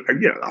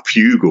 A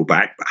few go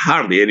back, but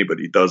hardly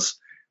anybody does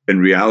in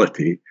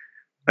reality.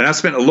 And I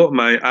spent a lot of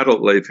my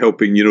adult life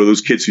helping,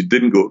 those kids who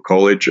didn't go to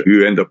college,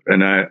 who end up,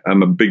 and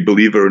I'm a big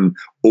believer in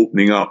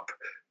opening up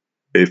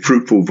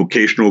fruitful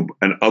vocational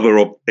and other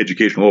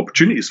educational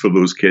opportunities for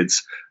those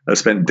kids. I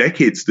spent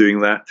decades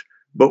doing that.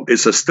 But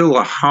it's still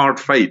a hard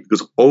fight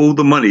because all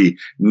the money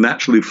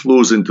naturally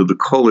flows into the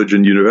college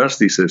and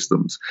university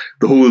systems.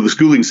 The whole of the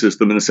schooling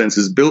system, in a sense,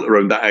 is built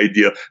around that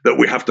idea that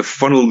we have to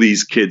funnel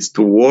these kids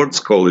towards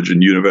college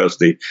and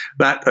university.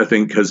 That, I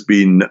think, has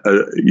been a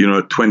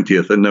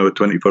 20th and now a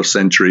 21st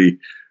century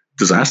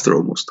disaster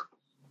almost.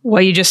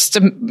 Well, you just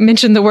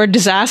mentioned the word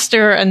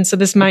disaster, and so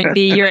this might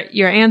be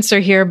your answer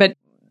here. But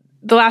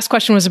the last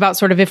question was about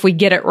sort of if we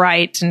get it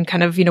right and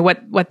kind of,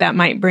 what that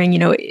might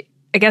bring,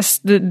 I guess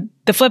the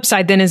flip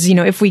side then is,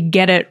 if we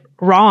get it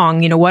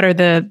wrong, what are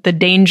the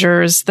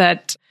dangers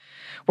that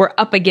we're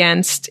up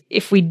against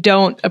if we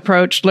don't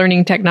approach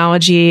learning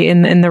technology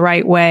in the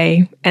right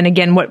way? And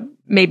again,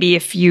 maybe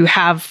if you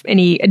have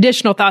any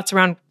additional thoughts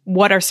around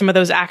what are some of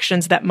those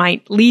actions that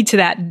might lead to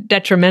that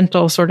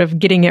detrimental sort of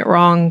getting it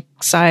wrong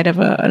side of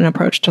an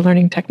approach to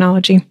learning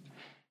technology?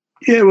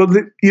 Yeah, well,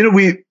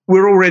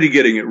 we're already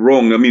getting it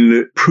wrong. I mean,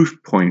 the proof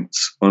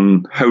points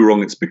on how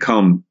wrong it's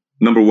become.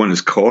 Number one is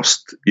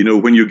cost.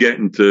 When you get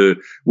into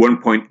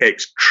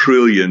 1.x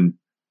trillion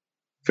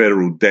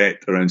federal debt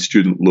around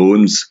student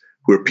loans,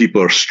 where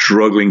people are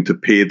struggling to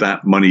pay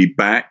that money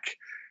back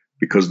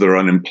because they're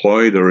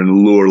unemployed or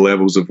in lower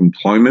levels of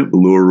employment,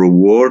 lower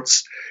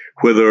rewards,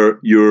 whether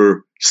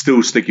you're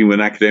still sticking with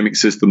an academic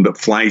system that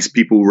flies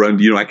people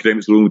around,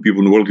 academics are the only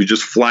people in the world who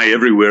just fly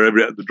everywhere,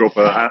 at the drop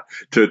of a hat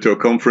to a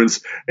conference.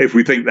 If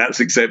we think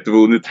that's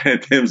acceptable in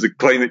terms of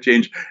climate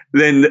change,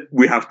 then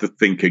we have to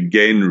think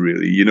again,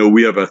 really.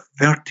 We have a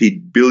 30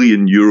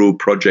 billion euro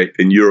project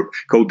in Europe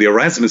called the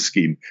Erasmus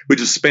scheme, which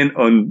is spent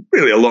on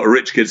really a lot of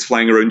rich kids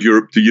flying around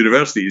Europe to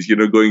universities,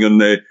 going on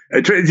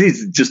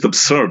it's just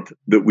absurd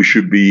that we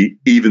should be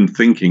even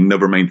thinking,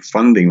 never mind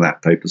funding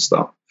that type of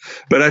stuff.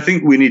 But I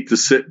think we need to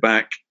sit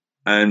back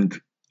and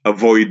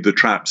avoid the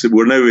traps.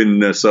 We're now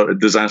in a sort of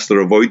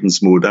disaster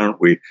avoidance mode, aren't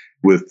we,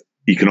 with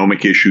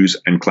economic issues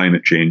and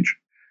climate change.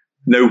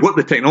 Now, what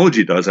the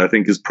technology does, I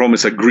think, is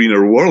promise a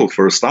greener world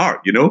for a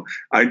start.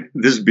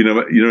 This has been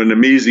an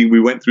amazing. We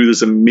went through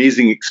this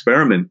amazing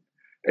experiment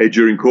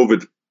during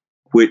COVID,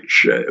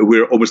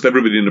 where almost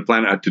everybody on the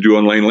planet had to do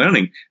online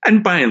learning.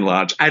 And by and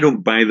large, I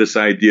don't buy this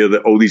idea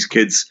that all these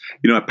kids.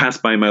 I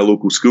passed by my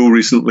local school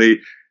recently.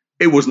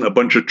 It wasn't a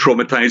bunch of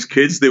traumatized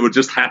kids. They were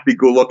just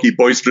happy-go-lucky,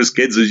 boisterous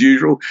kids as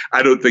usual.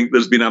 I don't think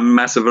there's been a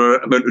massive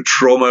amount of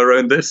trauma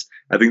around this.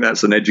 I think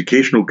that's an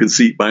educational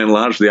conceit, by and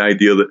large, the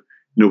idea that,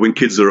 when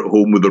kids are at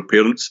home with their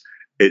parents,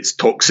 it's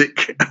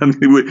toxic. I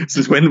mean,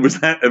 since when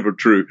was that ever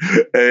true?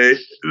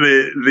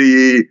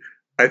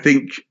 I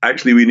think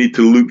actually we need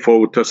to look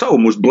forward to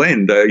almost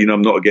blend.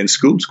 I'm not against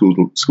school.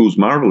 School's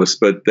marvelous,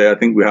 but I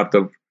think we have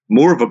to have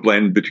more of a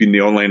blend between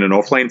the online and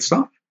offline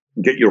stuff.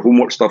 Get your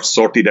homework stuff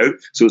sorted out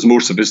so it's more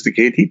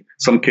sophisticated.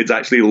 Some kids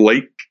actually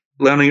like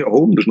learning at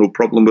home. There's no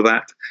problem with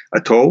that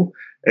at all.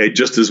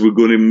 Just as we're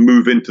going to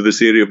move into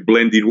this area of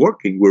blended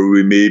working, where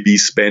we may be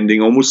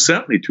spending almost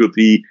certainly 2 or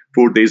 3,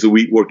 4 days a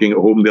week working at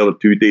home, the other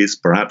 2 days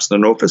perhaps in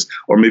an office,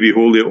 or maybe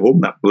wholly at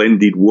home, that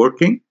blended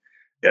working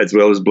as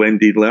well as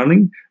blended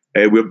learning.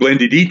 We're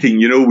blended eating.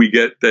 We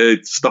get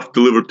stuff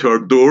delivered to our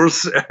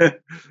doors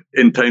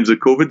in times of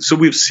COVID. So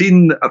we've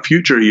seen a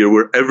future here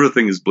where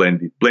everything is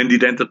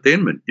blended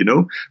entertainment.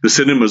 The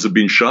cinemas have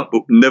been shut,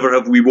 but never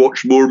have we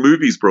watched more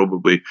movies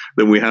probably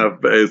than we have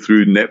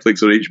through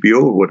Netflix or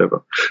HBO or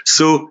whatever.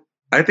 So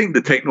I think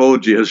the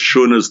technology has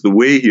shown us the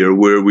way here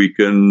where we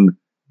can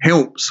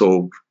help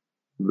solve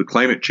the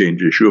climate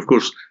change issue. Of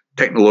course,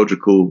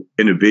 technological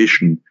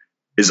innovation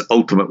is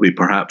ultimately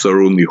perhaps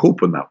our only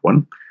hope on that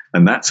one.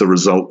 And that's a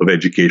result of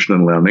education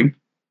and learning.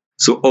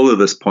 So all of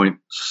this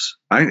points,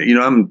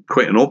 I'm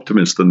quite an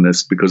optimist on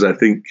this because I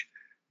think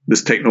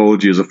this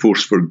technology is a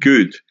force for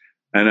good.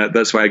 And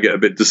that's why I get a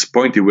bit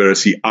disappointed where I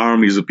see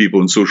armies of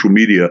people on social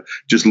media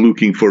just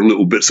looking for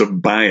little bits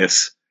of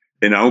bias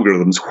in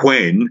algorithms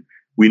when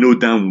we know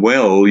damn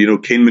well,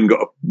 Kahneman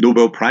got a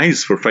Nobel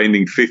Prize for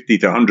finding 50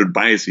 to 100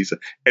 biases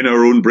in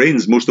our own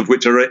brains, most of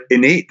which are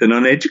innate and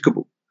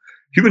uneducable.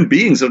 Human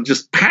beings are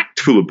just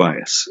packed full of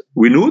bias.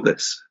 We know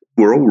this.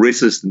 We're all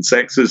racist and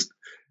sexist.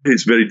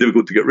 It's very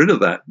difficult to get rid of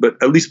that.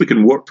 But at least we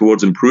can work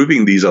towards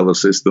improving these other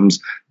systems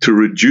to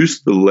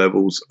reduce the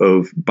levels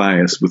of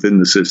bias within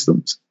the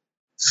systems.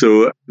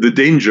 So the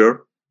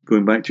danger,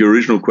 going back to your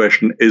original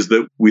question, is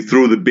that we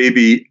throw the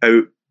baby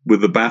out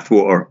with the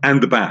bathwater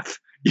and the bath.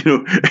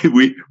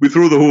 We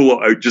throw the whole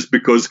lot out just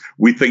because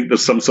we think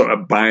there's some sort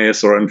of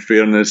bias or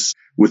unfairness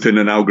within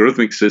an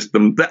algorithmic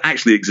system that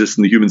actually exists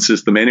in the human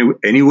system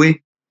anyway.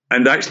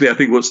 And actually, I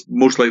think what's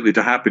most likely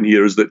to happen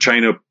here is that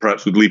China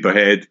perhaps would leap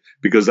ahead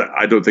because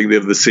I don't think they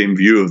have the same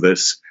view of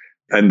this.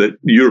 And that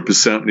Europe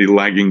is certainly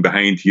lagging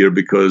behind here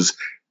because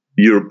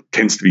Europe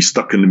tends to be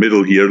stuck in the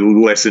middle here,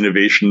 less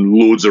innovation,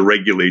 loads of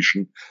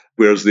regulation.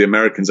 Whereas the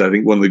Americans, I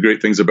think one of the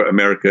great things about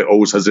America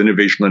always has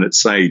innovation on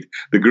its side.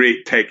 The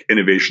great tech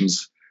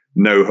innovations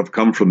now have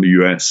come from the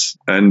US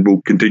and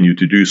will continue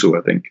to do so,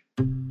 I think.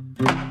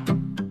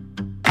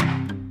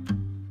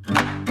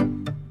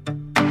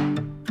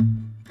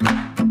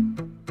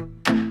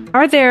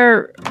 Are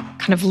there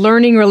kind of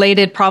learning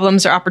related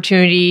problems or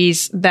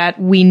opportunities that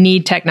we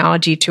need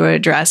technology to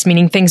address,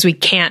 meaning things we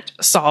can't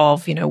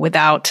solve,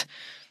 without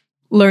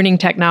learning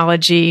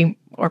technology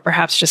or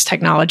perhaps just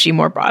technology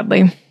more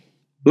broadly?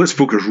 Let's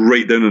focus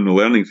right down on the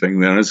learning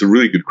thing there. It's a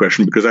really good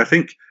question because I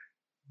think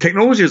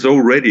technology is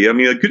already, a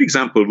good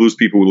example of those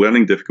people with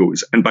learning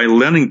difficulties. And by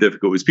learning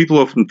difficulties, people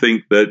often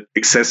think that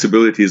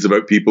accessibility is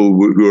about people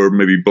who are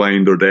maybe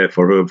blind or deaf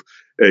or have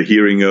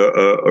hearing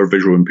or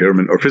visual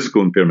impairment or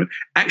physical impairment.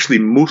 Actually,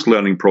 most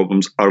learning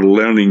problems are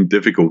learning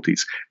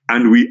difficulties,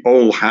 and we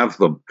all have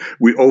them.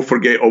 We all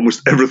forget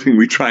almost everything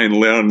we try and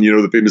learn.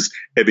 The famous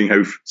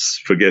Ebbinghaus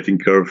forgetting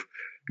curve.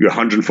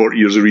 140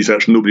 years of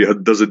research, nobody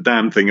does a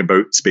damn thing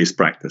about space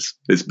practice.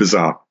 It's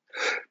bizarre.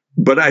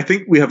 But I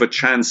think we have a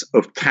chance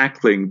of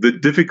tackling the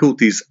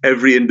difficulties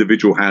every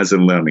individual has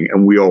in learning,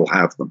 and we all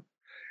have them.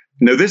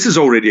 Now, this has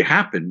already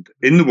happened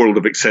in the world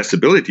of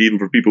accessibility, even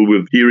for people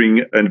with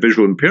hearing and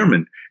visual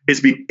impairment.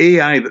 It's been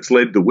AI that's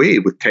led the way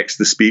with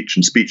text-to-speech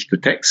and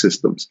speech-to-text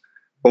systems.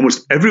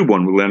 Almost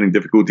everyone with learning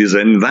difficulties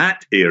in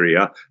that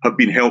area have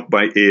been helped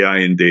by AI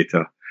and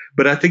data.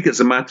 But I think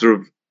it's a matter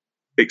of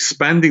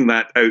expanding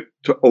that out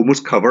to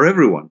almost cover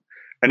everyone.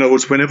 In other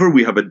words, whenever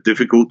we have a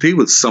difficulty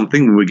with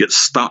something, when we get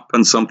stuck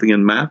on something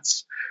in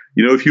maths,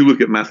 if you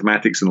look at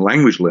mathematics and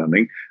language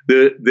learning,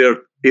 they're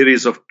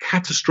areas of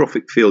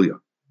catastrophic failure.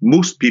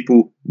 Most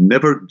people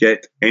never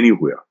get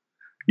anywhere.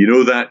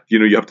 You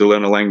have to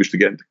learn a language to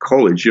get into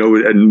college,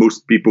 and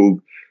most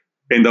people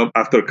end up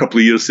after a couple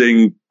of years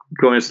saying,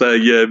 "Comment ça,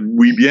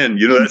 oui bien,"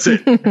 that's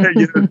it.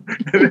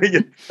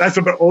 That's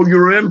about all you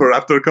remember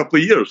after a couple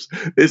of years.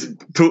 It's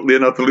totally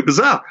and utterly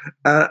bizarre.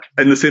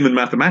 And the same in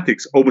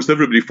mathematics. Almost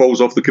everybody falls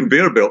off the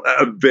conveyor belt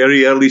at a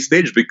very early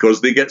stage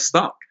because they get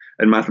stuck.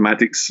 And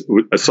mathematics,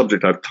 a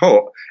subject I've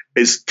taught,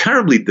 is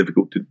terribly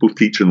difficult to both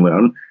teach and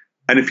learn.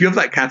 And if you have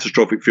that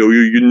catastrophic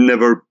failure, you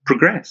never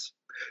progress.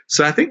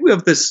 So I think we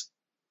have this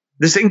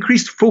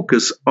increased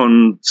focus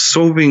on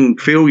solving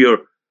failure,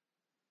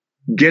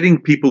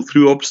 getting people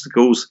through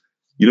obstacles,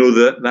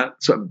 that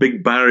sort of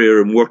big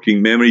barrier in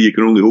working memory. You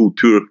can only hold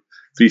 2 or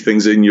 3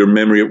 things in your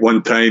memory at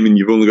one time, and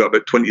you've only got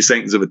about 20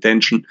 seconds of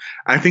attention.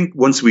 I think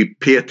once we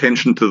pay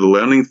attention to the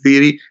learning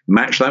theory,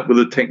 match that with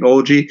the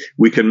technology,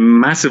 we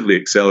can massively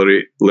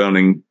accelerate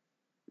learning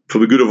for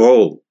the good of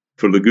all,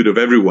 for the good of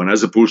everyone,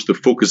 as opposed to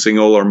focusing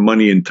all our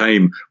money and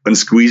time on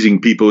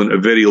squeezing people into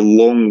very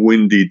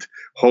long-winded,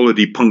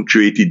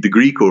 holiday-punctuated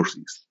degree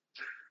courses.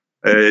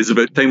 It's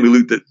about time we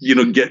looked at,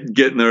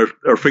 getting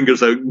our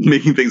fingers out,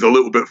 making things a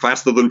little bit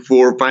faster than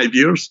 4 or 5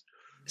 years.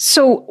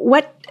 So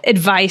what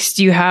advice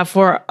do you have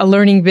for a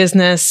learning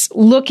business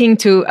looking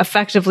to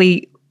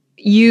effectively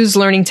use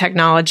learning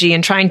technology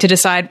and trying to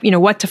decide,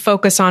 what to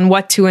focus on,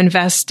 what to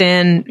invest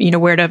in,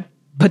 where to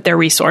put their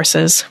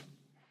resources?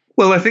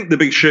 Well, I think the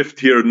big shift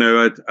here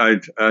now,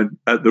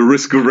 at the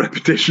risk of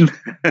repetition,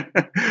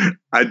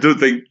 I don't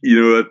think,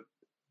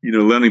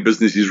 learning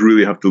businesses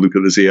really have to look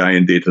at this AI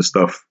and data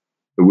stuff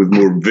with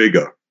more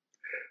vigor.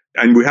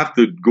 And we have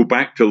to go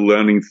back to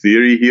learning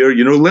theory here.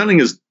 Learning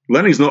is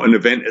Learning is not an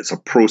event, it's a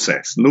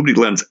process. Nobody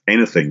learns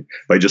anything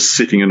by just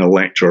sitting in a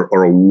lecture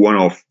or a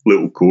one-off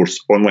little course,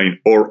 online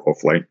or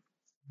offline.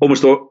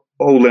 Almost all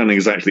learning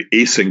is actually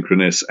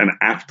asynchronous and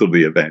after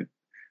the event.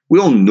 We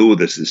all know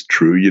this is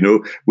true.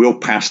 We all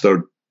passed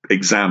our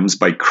exams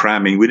by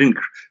cramming. We didn't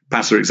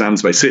pass our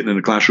exams by sitting in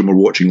a classroom or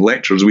watching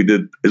lectures.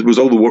 It was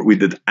all the work we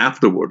did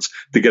afterwards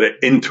to get it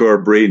into our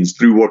brains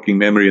through working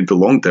memory into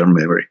long-term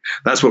memory.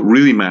 That's what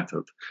really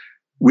mattered.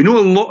 We know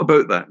a lot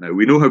about that now.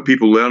 We know how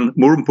people learn.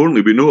 More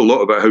importantly, we know a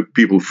lot about how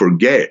people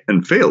forget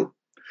and fail.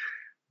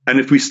 And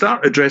if we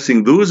start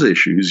addressing those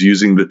issues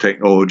using the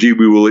technology,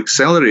 we will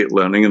accelerate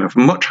learning and have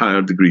much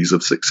higher degrees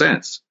of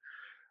success.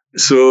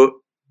 So,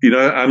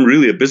 I'm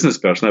really a business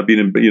person.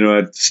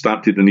 I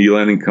started an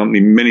e-learning company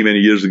many, many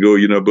years ago,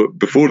 but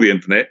before the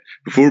internet,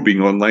 before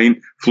being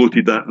online,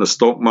 floated that in the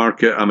stock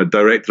market. I'm a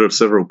director of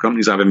several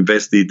companies. I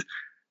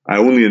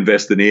only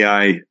invest in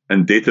AI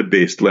and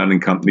data-based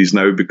learning companies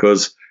now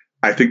because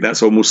I think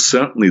that's almost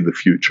certainly the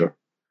future.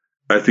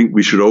 I think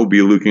we should all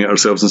be looking at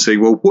ourselves and saying,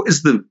 well, what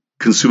is the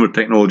consumer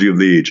technology of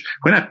the age?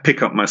 When I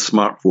pick up my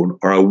smartphone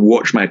or I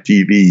watch my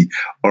TV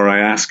or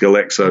I ask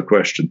Alexa a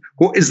question,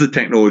 what is the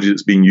technology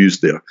that's being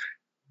used there?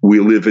 We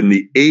live in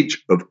the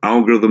age of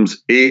algorithms,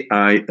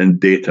 AI, and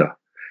data.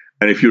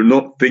 And if you're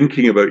not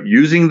thinking about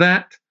using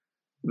that,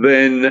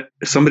 then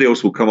somebody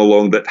else will come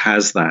along that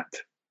has that.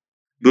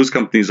 Those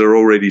companies are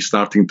already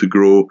starting to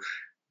grow.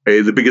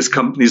 The biggest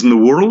companies in the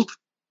world,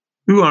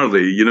 who are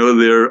they?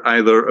 They're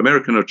either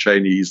American or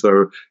Chinese.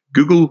 They're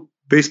Google,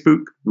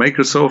 Facebook,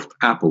 Microsoft,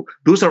 Apple.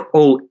 Those are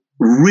all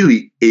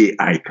really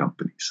AI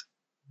companies.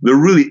 They're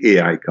really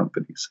AI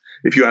companies.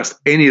 If you asked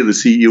any of the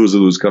CEOs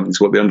of those companies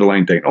what the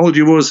underlying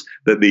technology was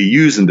that they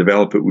use and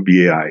develop, it would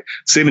be AI.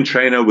 Same in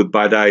China with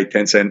Baidu,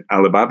 Tencent,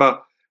 Alibaba.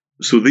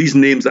 So these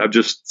names that I've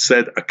just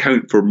said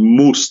account for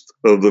most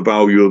of the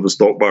value of the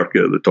stock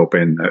market at the top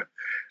end now.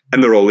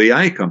 And they're all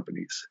AI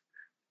companies.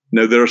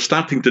 Now, they're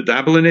starting to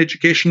dabble in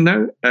education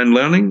now and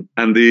learning.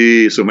 And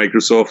so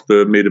Microsoft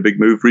made a big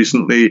move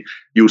recently.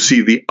 You'll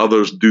see the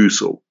others do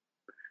so.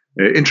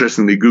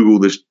 Interestingly, Google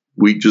this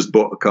week just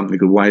bought a company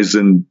called Wise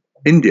in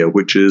India,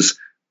 which is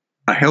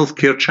a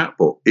healthcare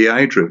chatbot,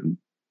 AI-driven.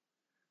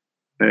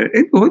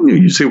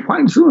 You say,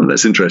 why?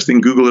 That's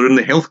interesting. Google are in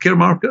the healthcare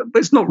market, but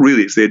it's not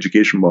really. It's the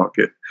education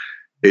market.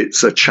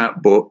 It's a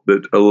chatbot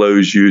that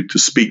allows you to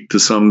speak to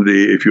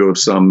somebody if you have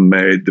some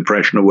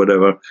depression or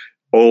whatever,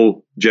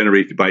 all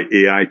generated by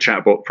AI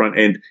chatbot front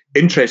end.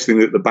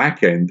 Interestingly, at the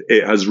back end,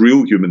 it has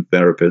real human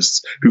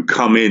therapists who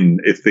come in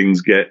if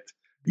things get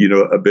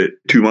a bit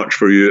too much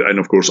for you, and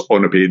of course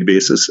on a paid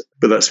basis,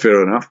 but that's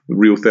fair enough.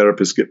 Real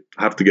therapists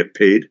have to get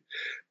paid.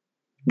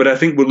 But I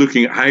think we're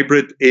looking at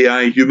hybrid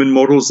AI human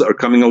models that are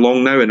coming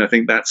along now, and I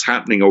think that's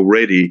happening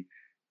already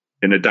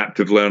in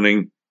adaptive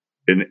learning,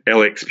 in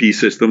LXP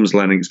systems,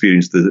 learning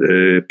experience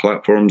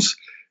platforms.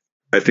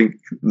 I think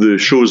the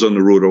show's on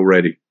the road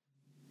already.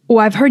 Well,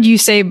 I've heard you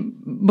say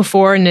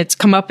before, and it's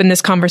come up in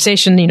this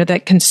conversation,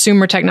 that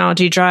consumer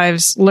technology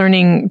drives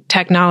learning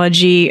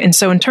technology. And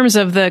so in terms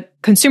of the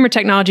consumer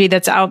technology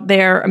that's out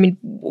there,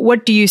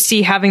 what do you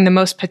see having the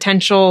most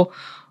potential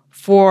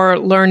for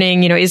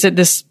learning? Is it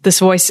this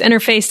voice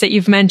interface that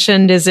you've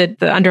mentioned? Is it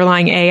the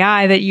underlying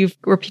AI that you've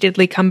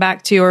repeatedly come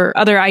back to, or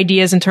other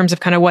ideas in terms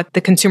of kind of what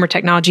the consumer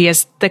technology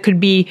is that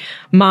could be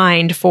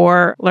mined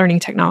for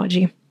learning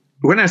technology?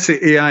 When I say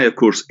AI, of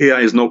course,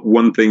 AI is not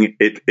one thing.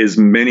 It is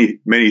many,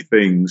 many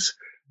things.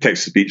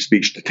 Text-to-speech,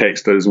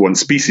 speech-to-text is one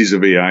species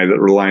of AI that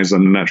relies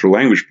on natural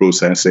language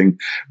processing.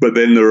 But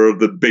then there are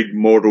the big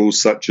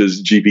models such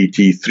as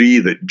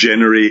GPT-3 that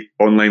generate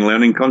online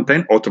learning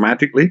content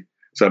automatically.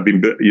 So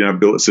I've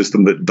built a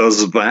system that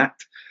does that.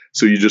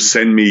 So you just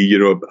send me,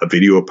 a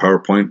video, a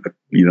PowerPoint,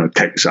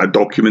 text, a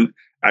document.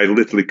 I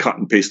literally cut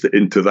and paste it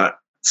into that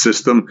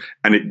system,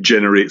 and it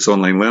generates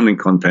online learning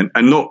content,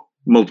 and not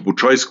multiple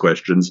choice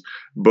questions,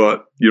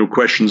 but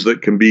questions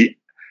that can be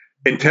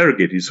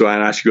interrogated. So I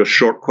ask you a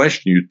short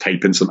question, you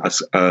type in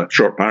a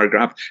short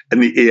paragraph,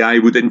 and the AI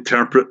would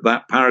interpret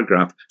that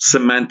paragraph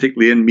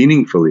semantically and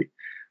meaningfully.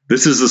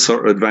 This is the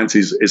sort of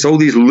advances. It's all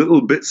these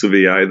little bits of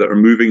AI that are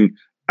moving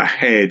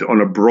ahead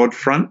on a broad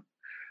front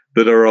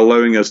that are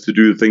allowing us to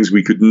do things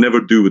we could never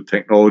do with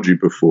technology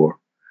before.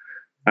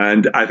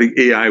 And I think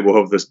AI will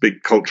have this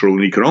big cultural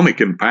and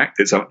economic impact.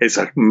 It's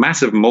a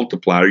massive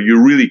multiplier.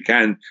 You really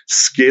can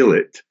scale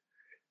it.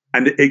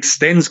 And it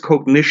extends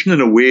cognition in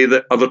a way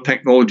that other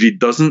technology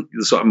doesn't.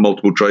 The sort of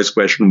multiple choice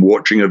question,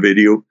 watching a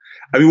video.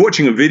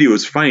 Watching a video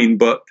is fine,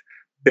 but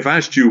if I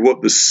asked you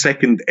what the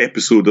second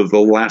episode of the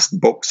last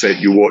box set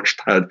you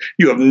watched had,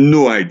 you have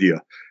no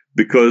idea.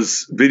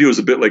 Because video is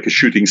a bit like a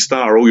shooting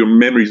star. All your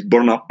memories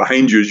burn up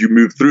behind you as you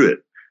move through it.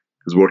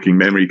 Because working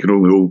memory can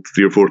only hold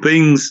 3 or 4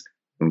 things.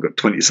 I've got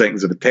 20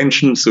 seconds of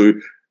attention. So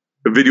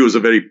a video is a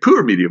very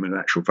poor medium in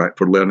actual fact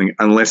for learning,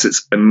 unless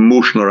it's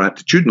emotional or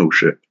attitudinal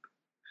shift.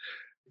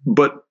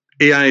 But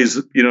AI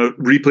is,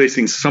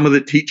 replacing some of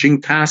the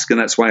teaching task, and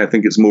that's why I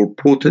think it's more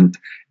potent.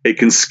 It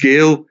can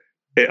scale.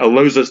 It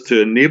allows us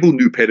to enable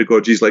new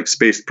pedagogies like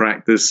spaced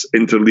practice,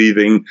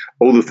 interleaving,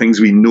 all the things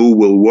we know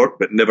will work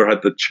but never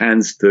had the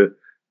chance to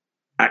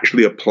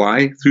actually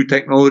apply through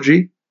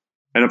technology.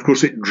 And of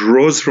course, it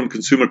draws from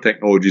consumer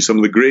technology. Some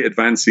of the great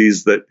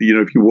advances that,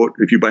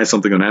 if you buy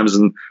something on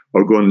Amazon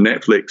or go on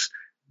Netflix,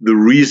 the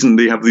reason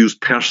they have those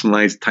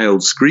personalized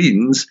tiled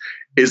screens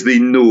is they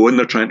know and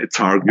they're trying to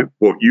target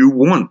what you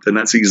want. And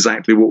that's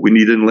exactly what we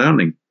need in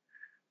learning.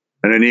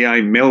 And an AI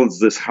melds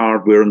this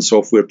hardware and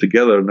software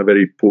together in a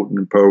very potent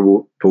and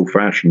powerful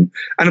fashion.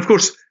 And of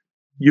course,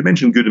 you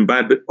mentioned good and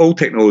bad, but all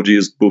technology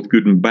is both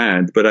good and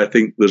bad. But I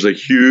think there's a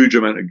huge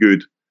amount of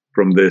good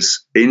from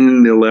this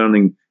in the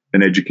learning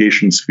and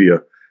education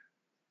sphere.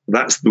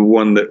 That's the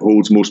one that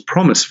holds most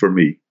promise for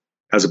me,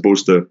 as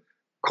opposed to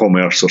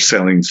commerce or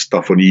selling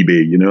stuff on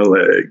eBay,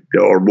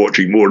 or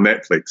watching more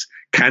Netflix.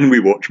 Can we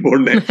watch more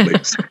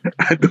Netflix?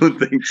 I don't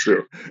think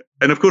so.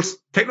 And of course,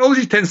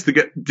 technology tends to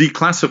get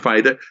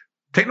declassified.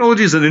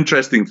 Technology is an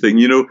interesting thing.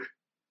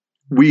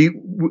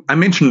 I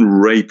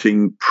mentioned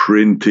writing,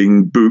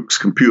 printing, books,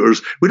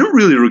 computers. We don't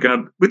really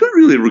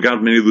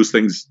regard many of those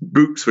things,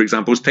 books, for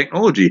example, as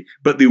technology,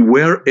 but they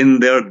were in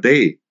their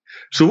day.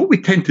 So what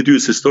we tend to do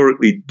is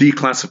historically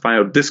declassify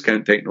or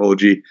discount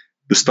technology,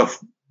 the stuff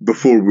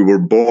before we were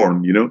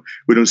born.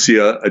 We don't see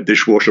a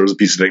dishwasher as a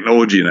piece of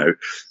technology now,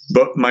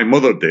 but my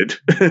mother did.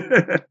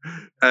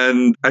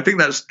 And I think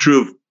that's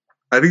true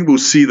I think we'll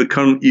see the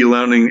current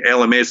e-learning,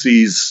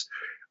 LMSs,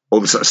 all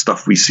the sort of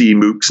stuff we see,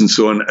 MOOCs and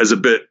so on, as a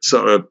bit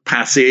sort of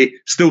passé,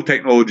 still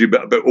technology,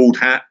 but a bit old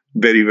hat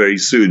very, very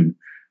soon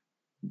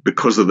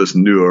because of this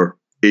newer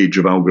age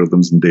of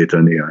algorithms and data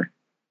and AI.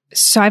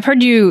 So I've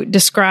heard you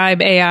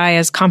describe AI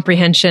as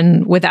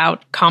comprehension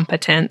without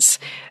competence.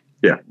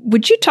 Yeah.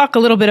 Would you talk a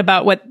little bit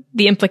about what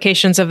the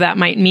implications of that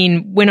might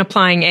mean when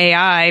applying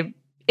AI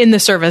in the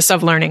service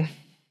of learning?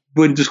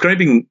 When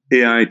describing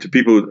AI to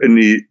people in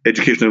the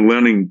education and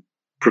learning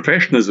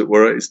profession, as it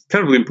were, it's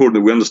terribly important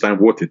that we understand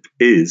what it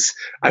is.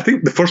 I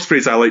think the first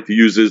phrase I like to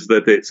use is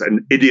that it's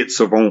an idiot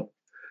savant.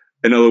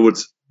 In other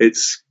words,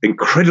 it's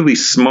incredibly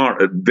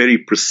smart at very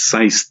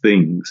precise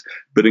things,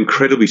 but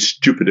incredibly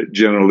stupid at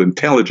general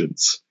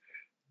intelligence.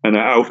 And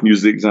I often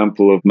use the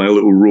example of my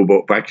little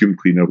robot vacuum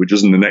cleaner, which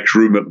is in the next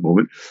room at the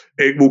moment.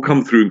 It will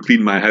come through and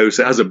clean my house.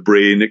 It has a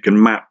brain. It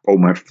can map all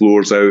my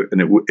floors out,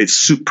 and it's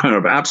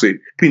superb.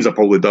 Absolutely cleans up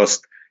all the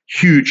dust.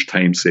 Huge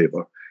time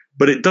saver.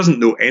 But it doesn't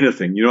know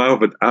anything. You know,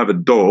 I have a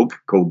dog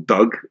called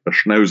Doug, a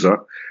Schnauzer,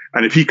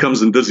 and if he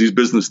comes and does his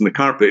business in the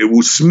carpet, it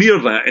will smear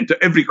that into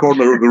every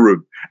corner of the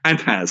room, and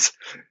has.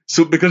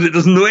 So because it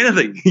doesn't know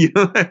anything, you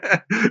know,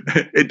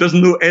 it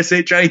doesn't know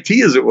SHIT,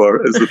 as it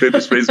were, as the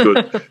famous phrase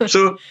goes.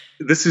 So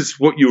this is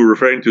what you were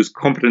referring to as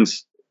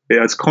competence.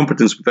 It's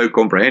competence without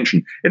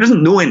comprehension. It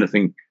doesn't know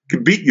anything. It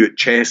can beat you at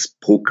chess,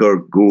 poker,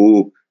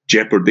 Go,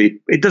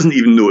 Jeopardy. It doesn't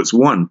even know it's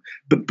won.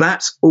 But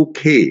that's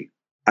okay.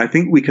 I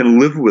think we can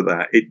live with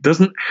that. It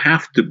doesn't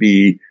have to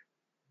be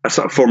a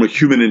sort of form of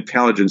human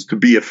intelligence to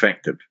be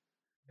effective.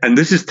 And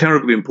this is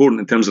terribly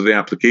important in terms of the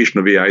application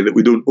of AI, that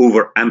we don't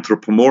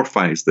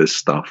over-anthropomorphize this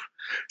stuff.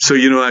 So,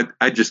 you know,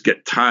 I just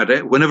get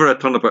tired. Whenever I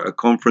turn up at a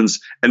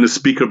conference and the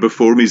speaker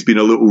before me has been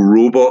a little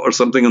robot or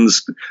something on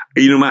the,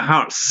 you know, my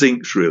heart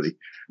sinks, really.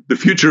 The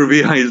future of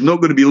AI is not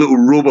going to be little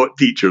robot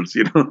teachers,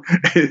 you know.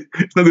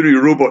 It's not going to be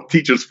robot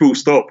teachers full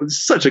stop.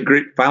 It's such a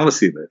great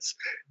fallacy, this.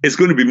 It's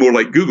going to be more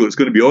like Google. It's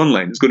going to be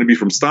online. It's going to be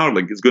from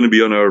Starlink. It's going to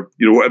be on our,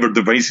 you know, whatever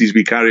devices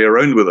we carry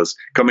around with us,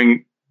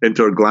 coming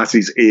into our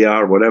glasses,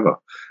 AR, whatever.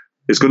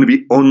 It's going to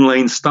be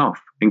online stuff,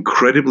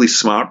 incredibly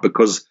smart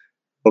because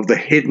of the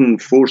hidden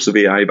force of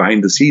AI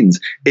behind the scenes.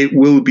 It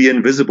will be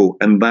invisible,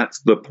 and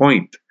that's the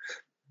point.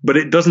 But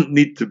it doesn't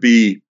need to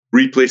be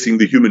replacing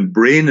the human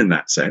brain in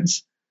that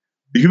sense.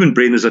 The human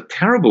brain is a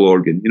terrible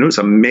organ. You know, it's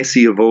a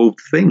messy, evolved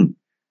thing.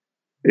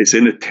 It's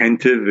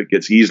inattentive. It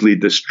gets easily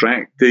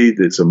distracted.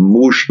 It's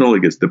emotional.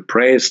 It gets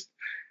depressed.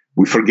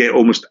 We forget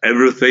almost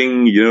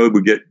everything. You know,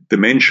 we get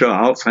dementia,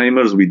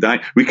 Alzheimer's. We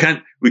die. We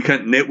can't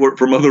network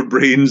from other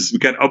brains. We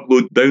can't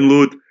upload,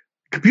 download.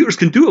 Computers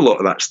can do a lot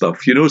of that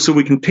stuff, you know, so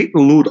we can take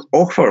the load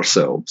off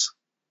ourselves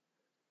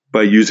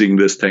by using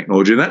this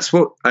technology. And that's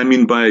what I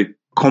mean by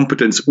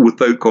competence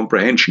without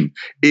comprehension.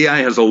 AI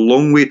has a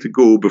long way to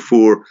go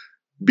before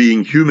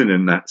being human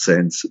in that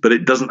sense, but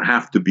it doesn't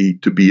have to be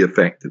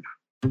effective.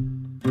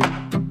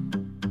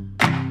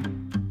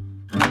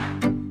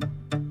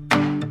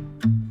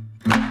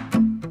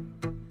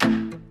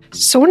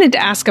 So I wanted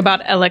to ask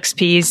about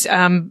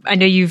LXPs. I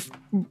know you've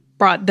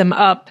brought them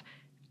up.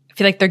 I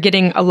feel like they're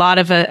getting a lot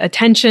of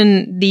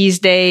attention these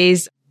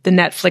days, the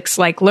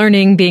Netflix-like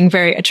learning being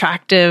very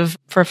attractive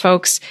for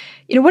folks.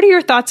 You know, what are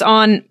your thoughts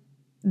on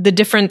the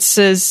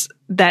differences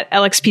that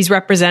LXPs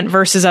represent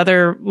versus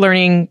other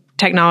learning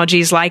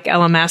technologies like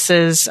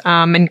LMSs,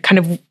 and kind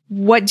of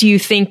what do you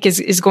think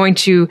is going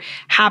to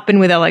happen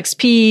with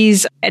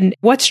LXPs, and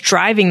what's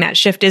driving that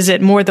shift? Is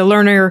it more the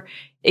learner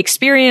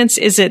experience?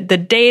 Is it the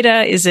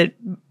data? Is it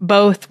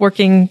both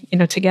working, you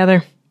know,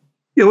 together?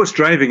 Yeah, what's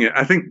driving it?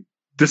 I think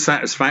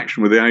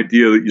dissatisfaction with the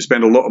idea that you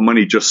spend a lot of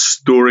money just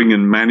storing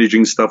and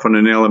managing stuff on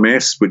an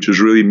LMS, which is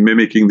really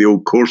mimicking the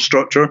old course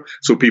structure.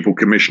 So people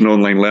commission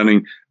online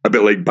learning a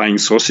bit like buying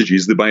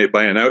sausages. They buy it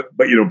by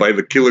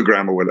the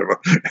kilogram or whatever.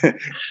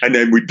 And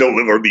then we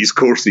deliver these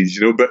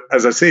courses, But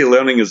as I say,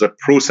 learning is a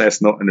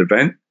process, not an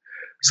event.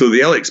 So the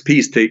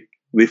LXPs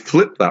they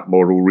flip that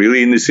model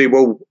really, and they say,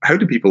 well, how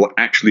do people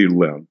actually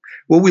learn?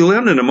 Well, we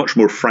learn in a much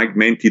more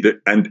fragmented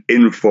and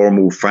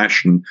informal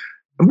fashion.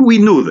 And we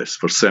know this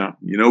for certain,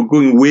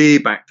 going way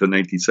back to the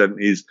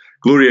 1970s.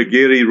 Gloria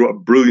Gary wrote a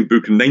brilliant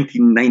book in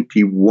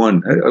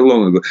 1991. How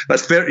long ago?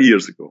 That's 30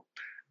 years ago.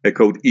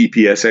 Called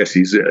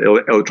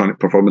EPSSs, Electronic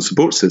Performance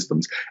Support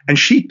Systems. And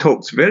she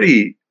talks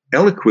very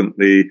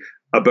eloquently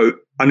about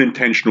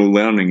unintentional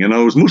learning. In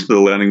other words, most of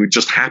the learning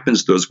just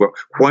happens to us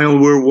while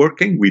we're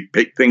working. We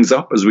pick things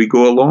up as we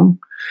go along.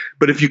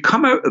 But if you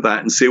come out of that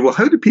and say, well,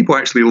 how do people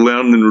actually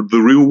learn in the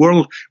real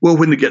world? Well,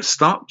 when they get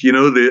stuck,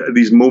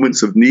 these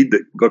moments of need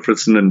that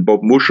Gottfredson and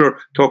Bob Mosher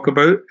talk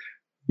about,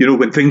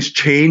 when things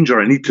change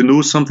or I need to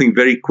know something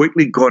very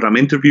quickly. God, I'm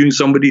interviewing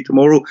somebody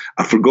tomorrow.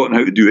 I've forgotten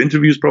how to do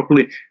interviews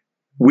properly.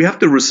 We have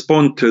to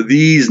respond to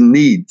these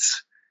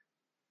needs.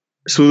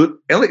 So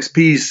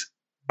LXPs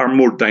are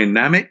more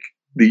dynamic.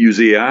 They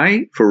use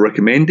AI for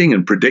recommending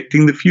and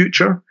predicting the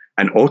future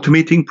and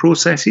automating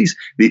processes.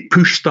 They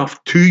push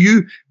stuff to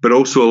you, but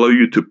also allow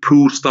you to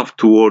pull stuff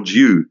towards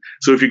you.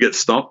 So if you get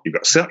stuck, you've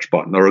got a search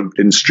button, or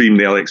in Stream,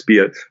 the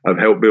LXP I've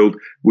helped build,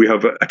 we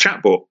have a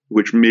chatbot,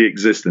 which may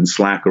exist in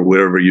Slack or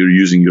wherever you're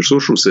using your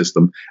social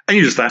system. And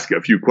you just ask it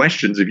a few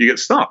questions if you get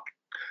stuck.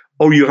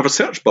 Or you have a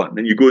search button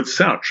and you go to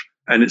search,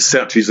 and it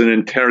searches and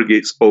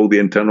interrogates all the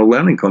internal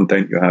learning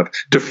content you have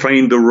to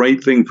find the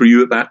right thing for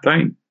you at that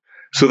time.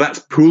 So that's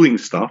pulling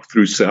stuff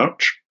through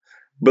search,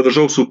 but there's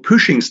also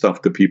pushing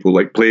stuff to people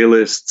like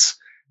playlists,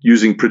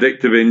 using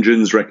predictive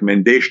engines,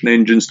 recommendation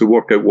engines to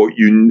work out what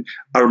you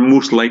are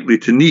most likely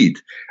to need.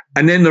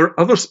 And then there are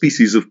other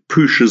species of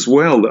push as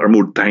well that are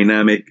more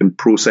dynamic and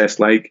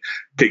process-like.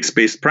 Take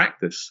spaced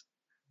practice.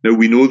 Now,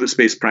 we know that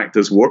spaced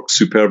practice works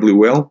superbly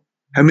well.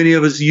 How many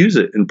of us use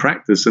it in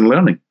practice and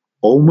learning?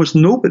 Almost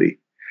nobody.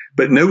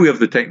 But now we have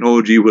the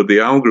technology where the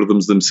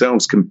algorithms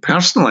themselves can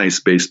personalize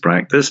spaced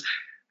practice,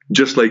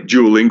 just like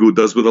Duolingo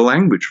does with a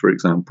language, for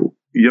example.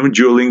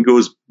 Duolingo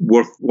is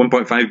worth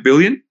 1.5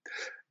 billion,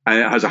 and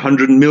it has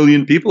 100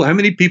 million people. How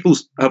many people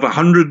have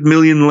 100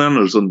 million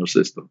learners on their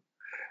system?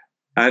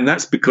 And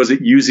that's because it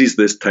uses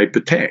this type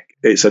of tech.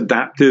 It's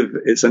adaptive.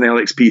 It's an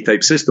LXP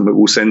type system. It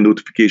will send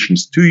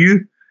notifications to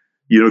you.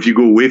 If you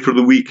go away for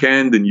the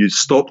weekend and you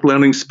stop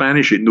learning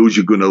Spanish, it knows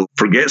you're going to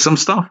forget some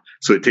stuff.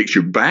 So it takes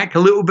you back a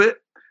little bit.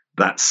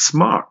 That's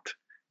smart.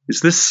 It's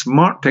this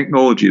smart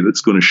technology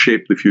that's going to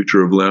shape the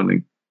future of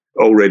learning.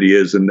 Already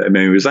is in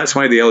many ways. That's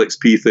why the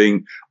LXP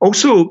thing,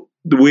 also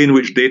the way in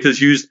which data is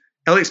used,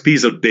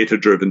 LXPs are data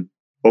driven,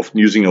 often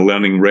using a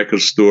learning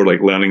record store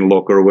like Learning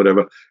Locker or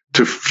whatever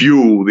to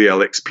fuel the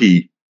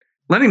LXP.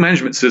 Learning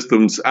management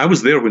systems, I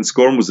was there when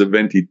SCORM was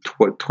invented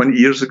 20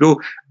 years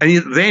ago. And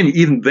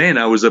even then,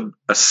 I was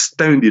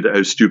astounded at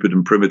how stupid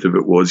and primitive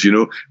it was. It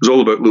was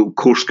all about little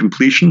course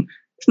completion.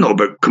 It's not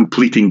about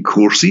completing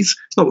courses.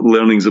 It's not what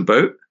learning's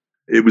about.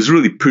 It was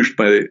really pushed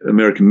by the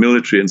American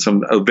military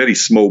and a very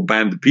small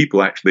band of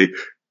people, actually,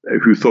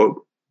 who thought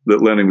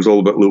that learning was all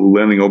about little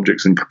learning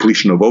objects and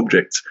completion of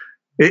objects.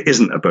 It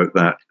isn't about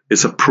that.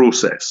 It's a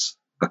process,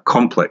 a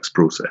complex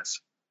process.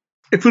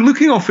 If we're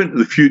looking off into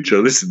the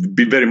future, this has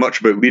been very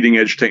much about leading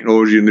edge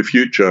technology in the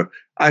future.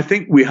 I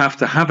think we have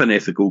to have an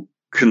ethical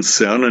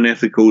concern, an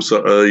ethical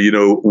sort of,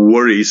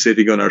 worry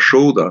sitting on our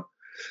shoulder.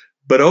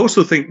 But I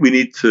also think we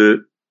need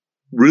to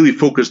really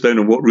focus down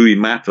on what really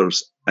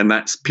matters, and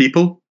that's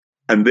people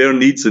and their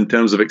needs in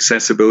terms of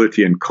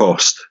accessibility and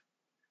cost.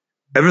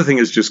 Everything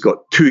has just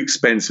got too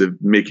expensive,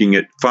 making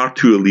it far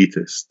too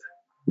elitist.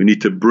 We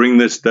need to bring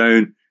this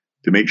down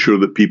to make sure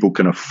that people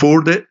can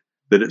afford it,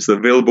 that it's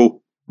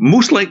available,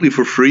 most likely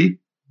for free.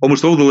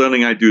 Almost all the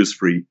learning I do is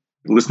free.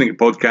 Listening to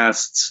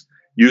podcasts,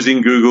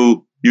 using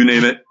Google, you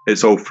name it,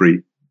 it's all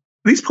free.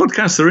 These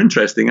podcasts are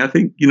interesting. I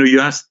think, you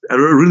asked a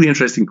really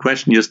interesting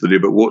question yesterday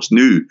about what's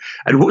new.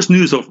 And what's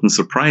new is often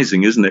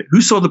surprising, isn't it?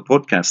 Who saw the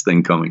podcast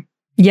thing coming?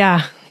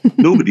 Yeah.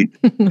 Nobody.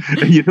 And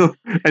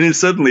then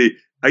suddenly,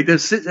 I did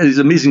these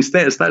amazing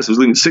stats. I was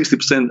looking at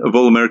 60% of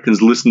all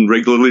Americans listen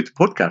regularly to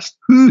podcasts.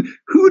 Who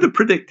would have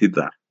predicted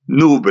that?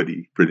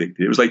 Nobody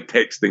predicted it. It was like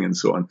texting and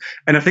so on.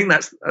 And I think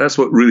that's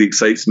what really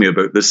excites me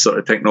about this sort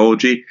of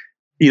technology.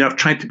 I've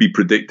tried to be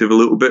predictive a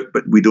little bit,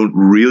 but we don't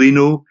really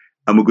know.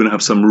 And we're going to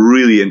have some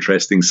really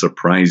interesting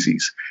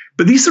surprises.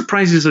 But these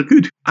surprises are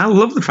good. I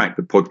love the fact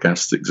that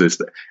podcasts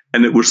exist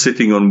and that we're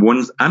sitting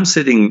I'm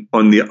sitting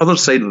on the other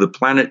side of the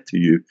planet to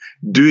you,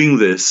 doing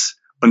this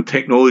on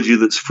technology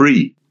that's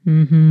free.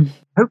 Mm-hmm.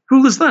 How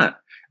cool is that?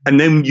 And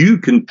then you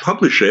can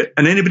publish it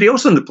and anybody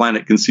else on the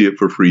planet can see it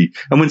for free.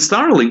 And when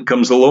Starlink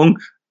comes along,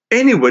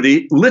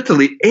 anybody,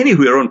 literally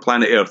anywhere on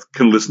planet Earth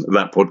can listen to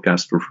that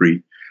podcast for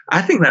free.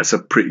 I think that's a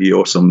pretty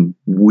awesome,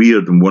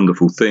 weird and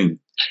wonderful thing.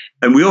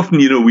 And we often,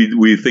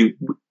 we think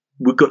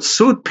we've got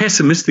so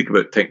pessimistic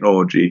about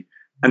technology.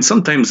 And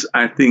sometimes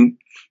I think,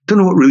 don't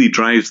know what really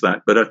drives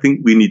that, but I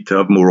think we need to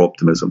have more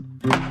optimism.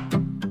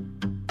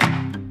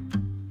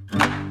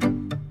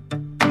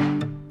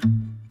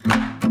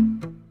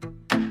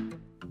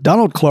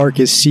 Donald Clark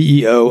is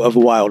CEO of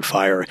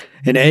Wildfire,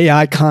 an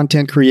AI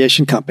content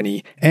creation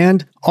company,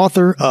 and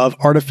author of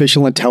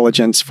Artificial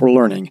Intelligence for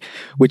Learning,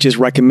 which is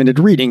recommended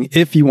reading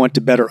if you want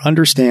to better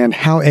understand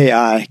how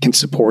AI can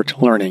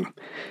support learning.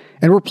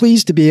 And we're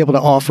pleased to be able to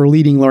offer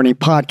Leading Learning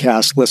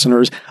podcast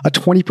listeners a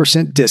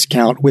 20%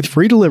 discount with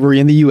free delivery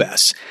in the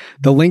U.S.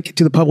 The link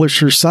to the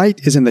publisher's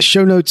site is in the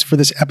show notes for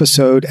this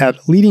episode at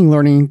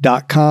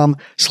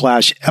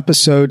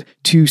leadinglearning.com/episode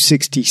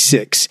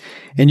 266.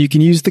 And you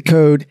can use the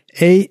code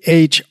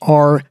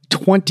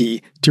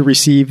AHR20 to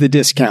receive the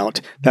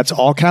discount. That's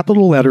all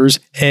capital letters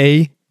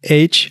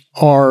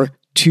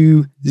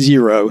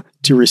AHR20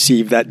 to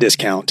receive that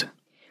discount.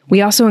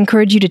 We also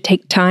encourage you to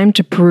take time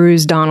to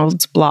peruse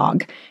Donald's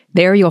blog.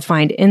 There you'll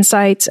find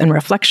insights and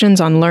reflections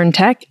on Learn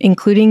Tech,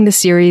 including the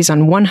series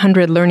on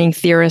 100 learning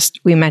theorists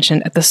we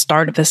mentioned at the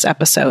start of this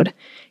episode.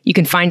 You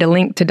can find a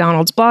link to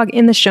Donald's blog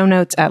in the show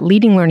notes at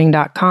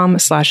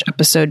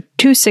leadinglearning.com/episode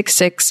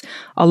 266,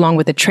 along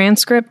with a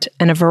transcript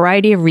and a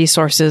variety of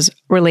resources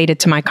related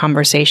to my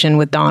conversation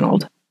with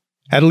Donald.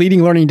 At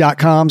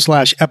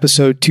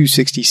leadinglearning.com/episode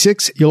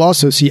 266, you'll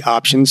also see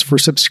options for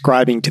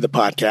subscribing to the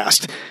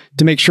podcast.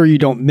 To make sure you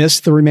don't miss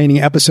the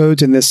remaining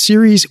episodes in this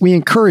series, we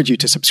encourage you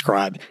to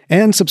subscribe.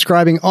 And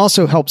subscribing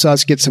also helps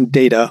us get some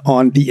data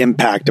on the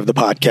impact of the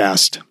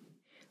podcast.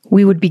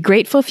 We would be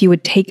grateful if you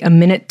would take a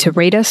minute to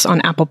rate us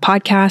on Apple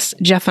Podcasts.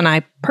 Jeff and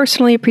I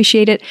personally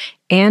appreciate it.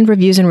 And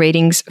reviews and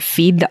ratings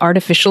feed the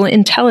artificial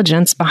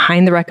intelligence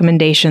behind the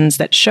recommendations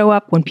that show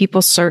up when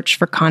people search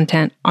for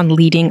content on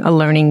leading a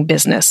learning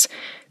business.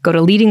 Go to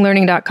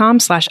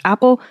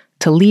leadinglearning.com/Apple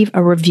to leave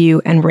a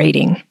review and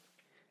rating.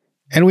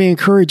 And we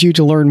encourage you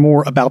to learn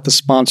more about the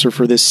sponsor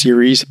for this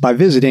series by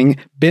visiting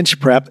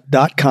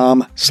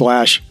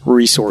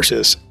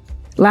benchprep.com/resources.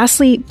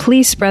 Lastly,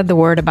 please spread the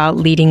word about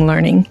Leading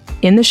Learning.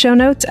 In the show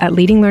notes at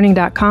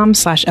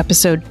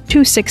leadinglearning.com/episode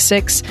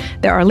 266,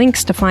 there are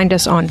links to find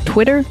us on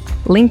Twitter,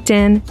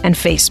 LinkedIn, and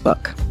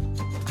Facebook.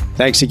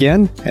 Thanks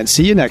again, and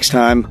see you next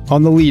time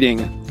on the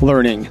Leading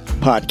Learning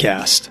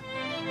Podcast.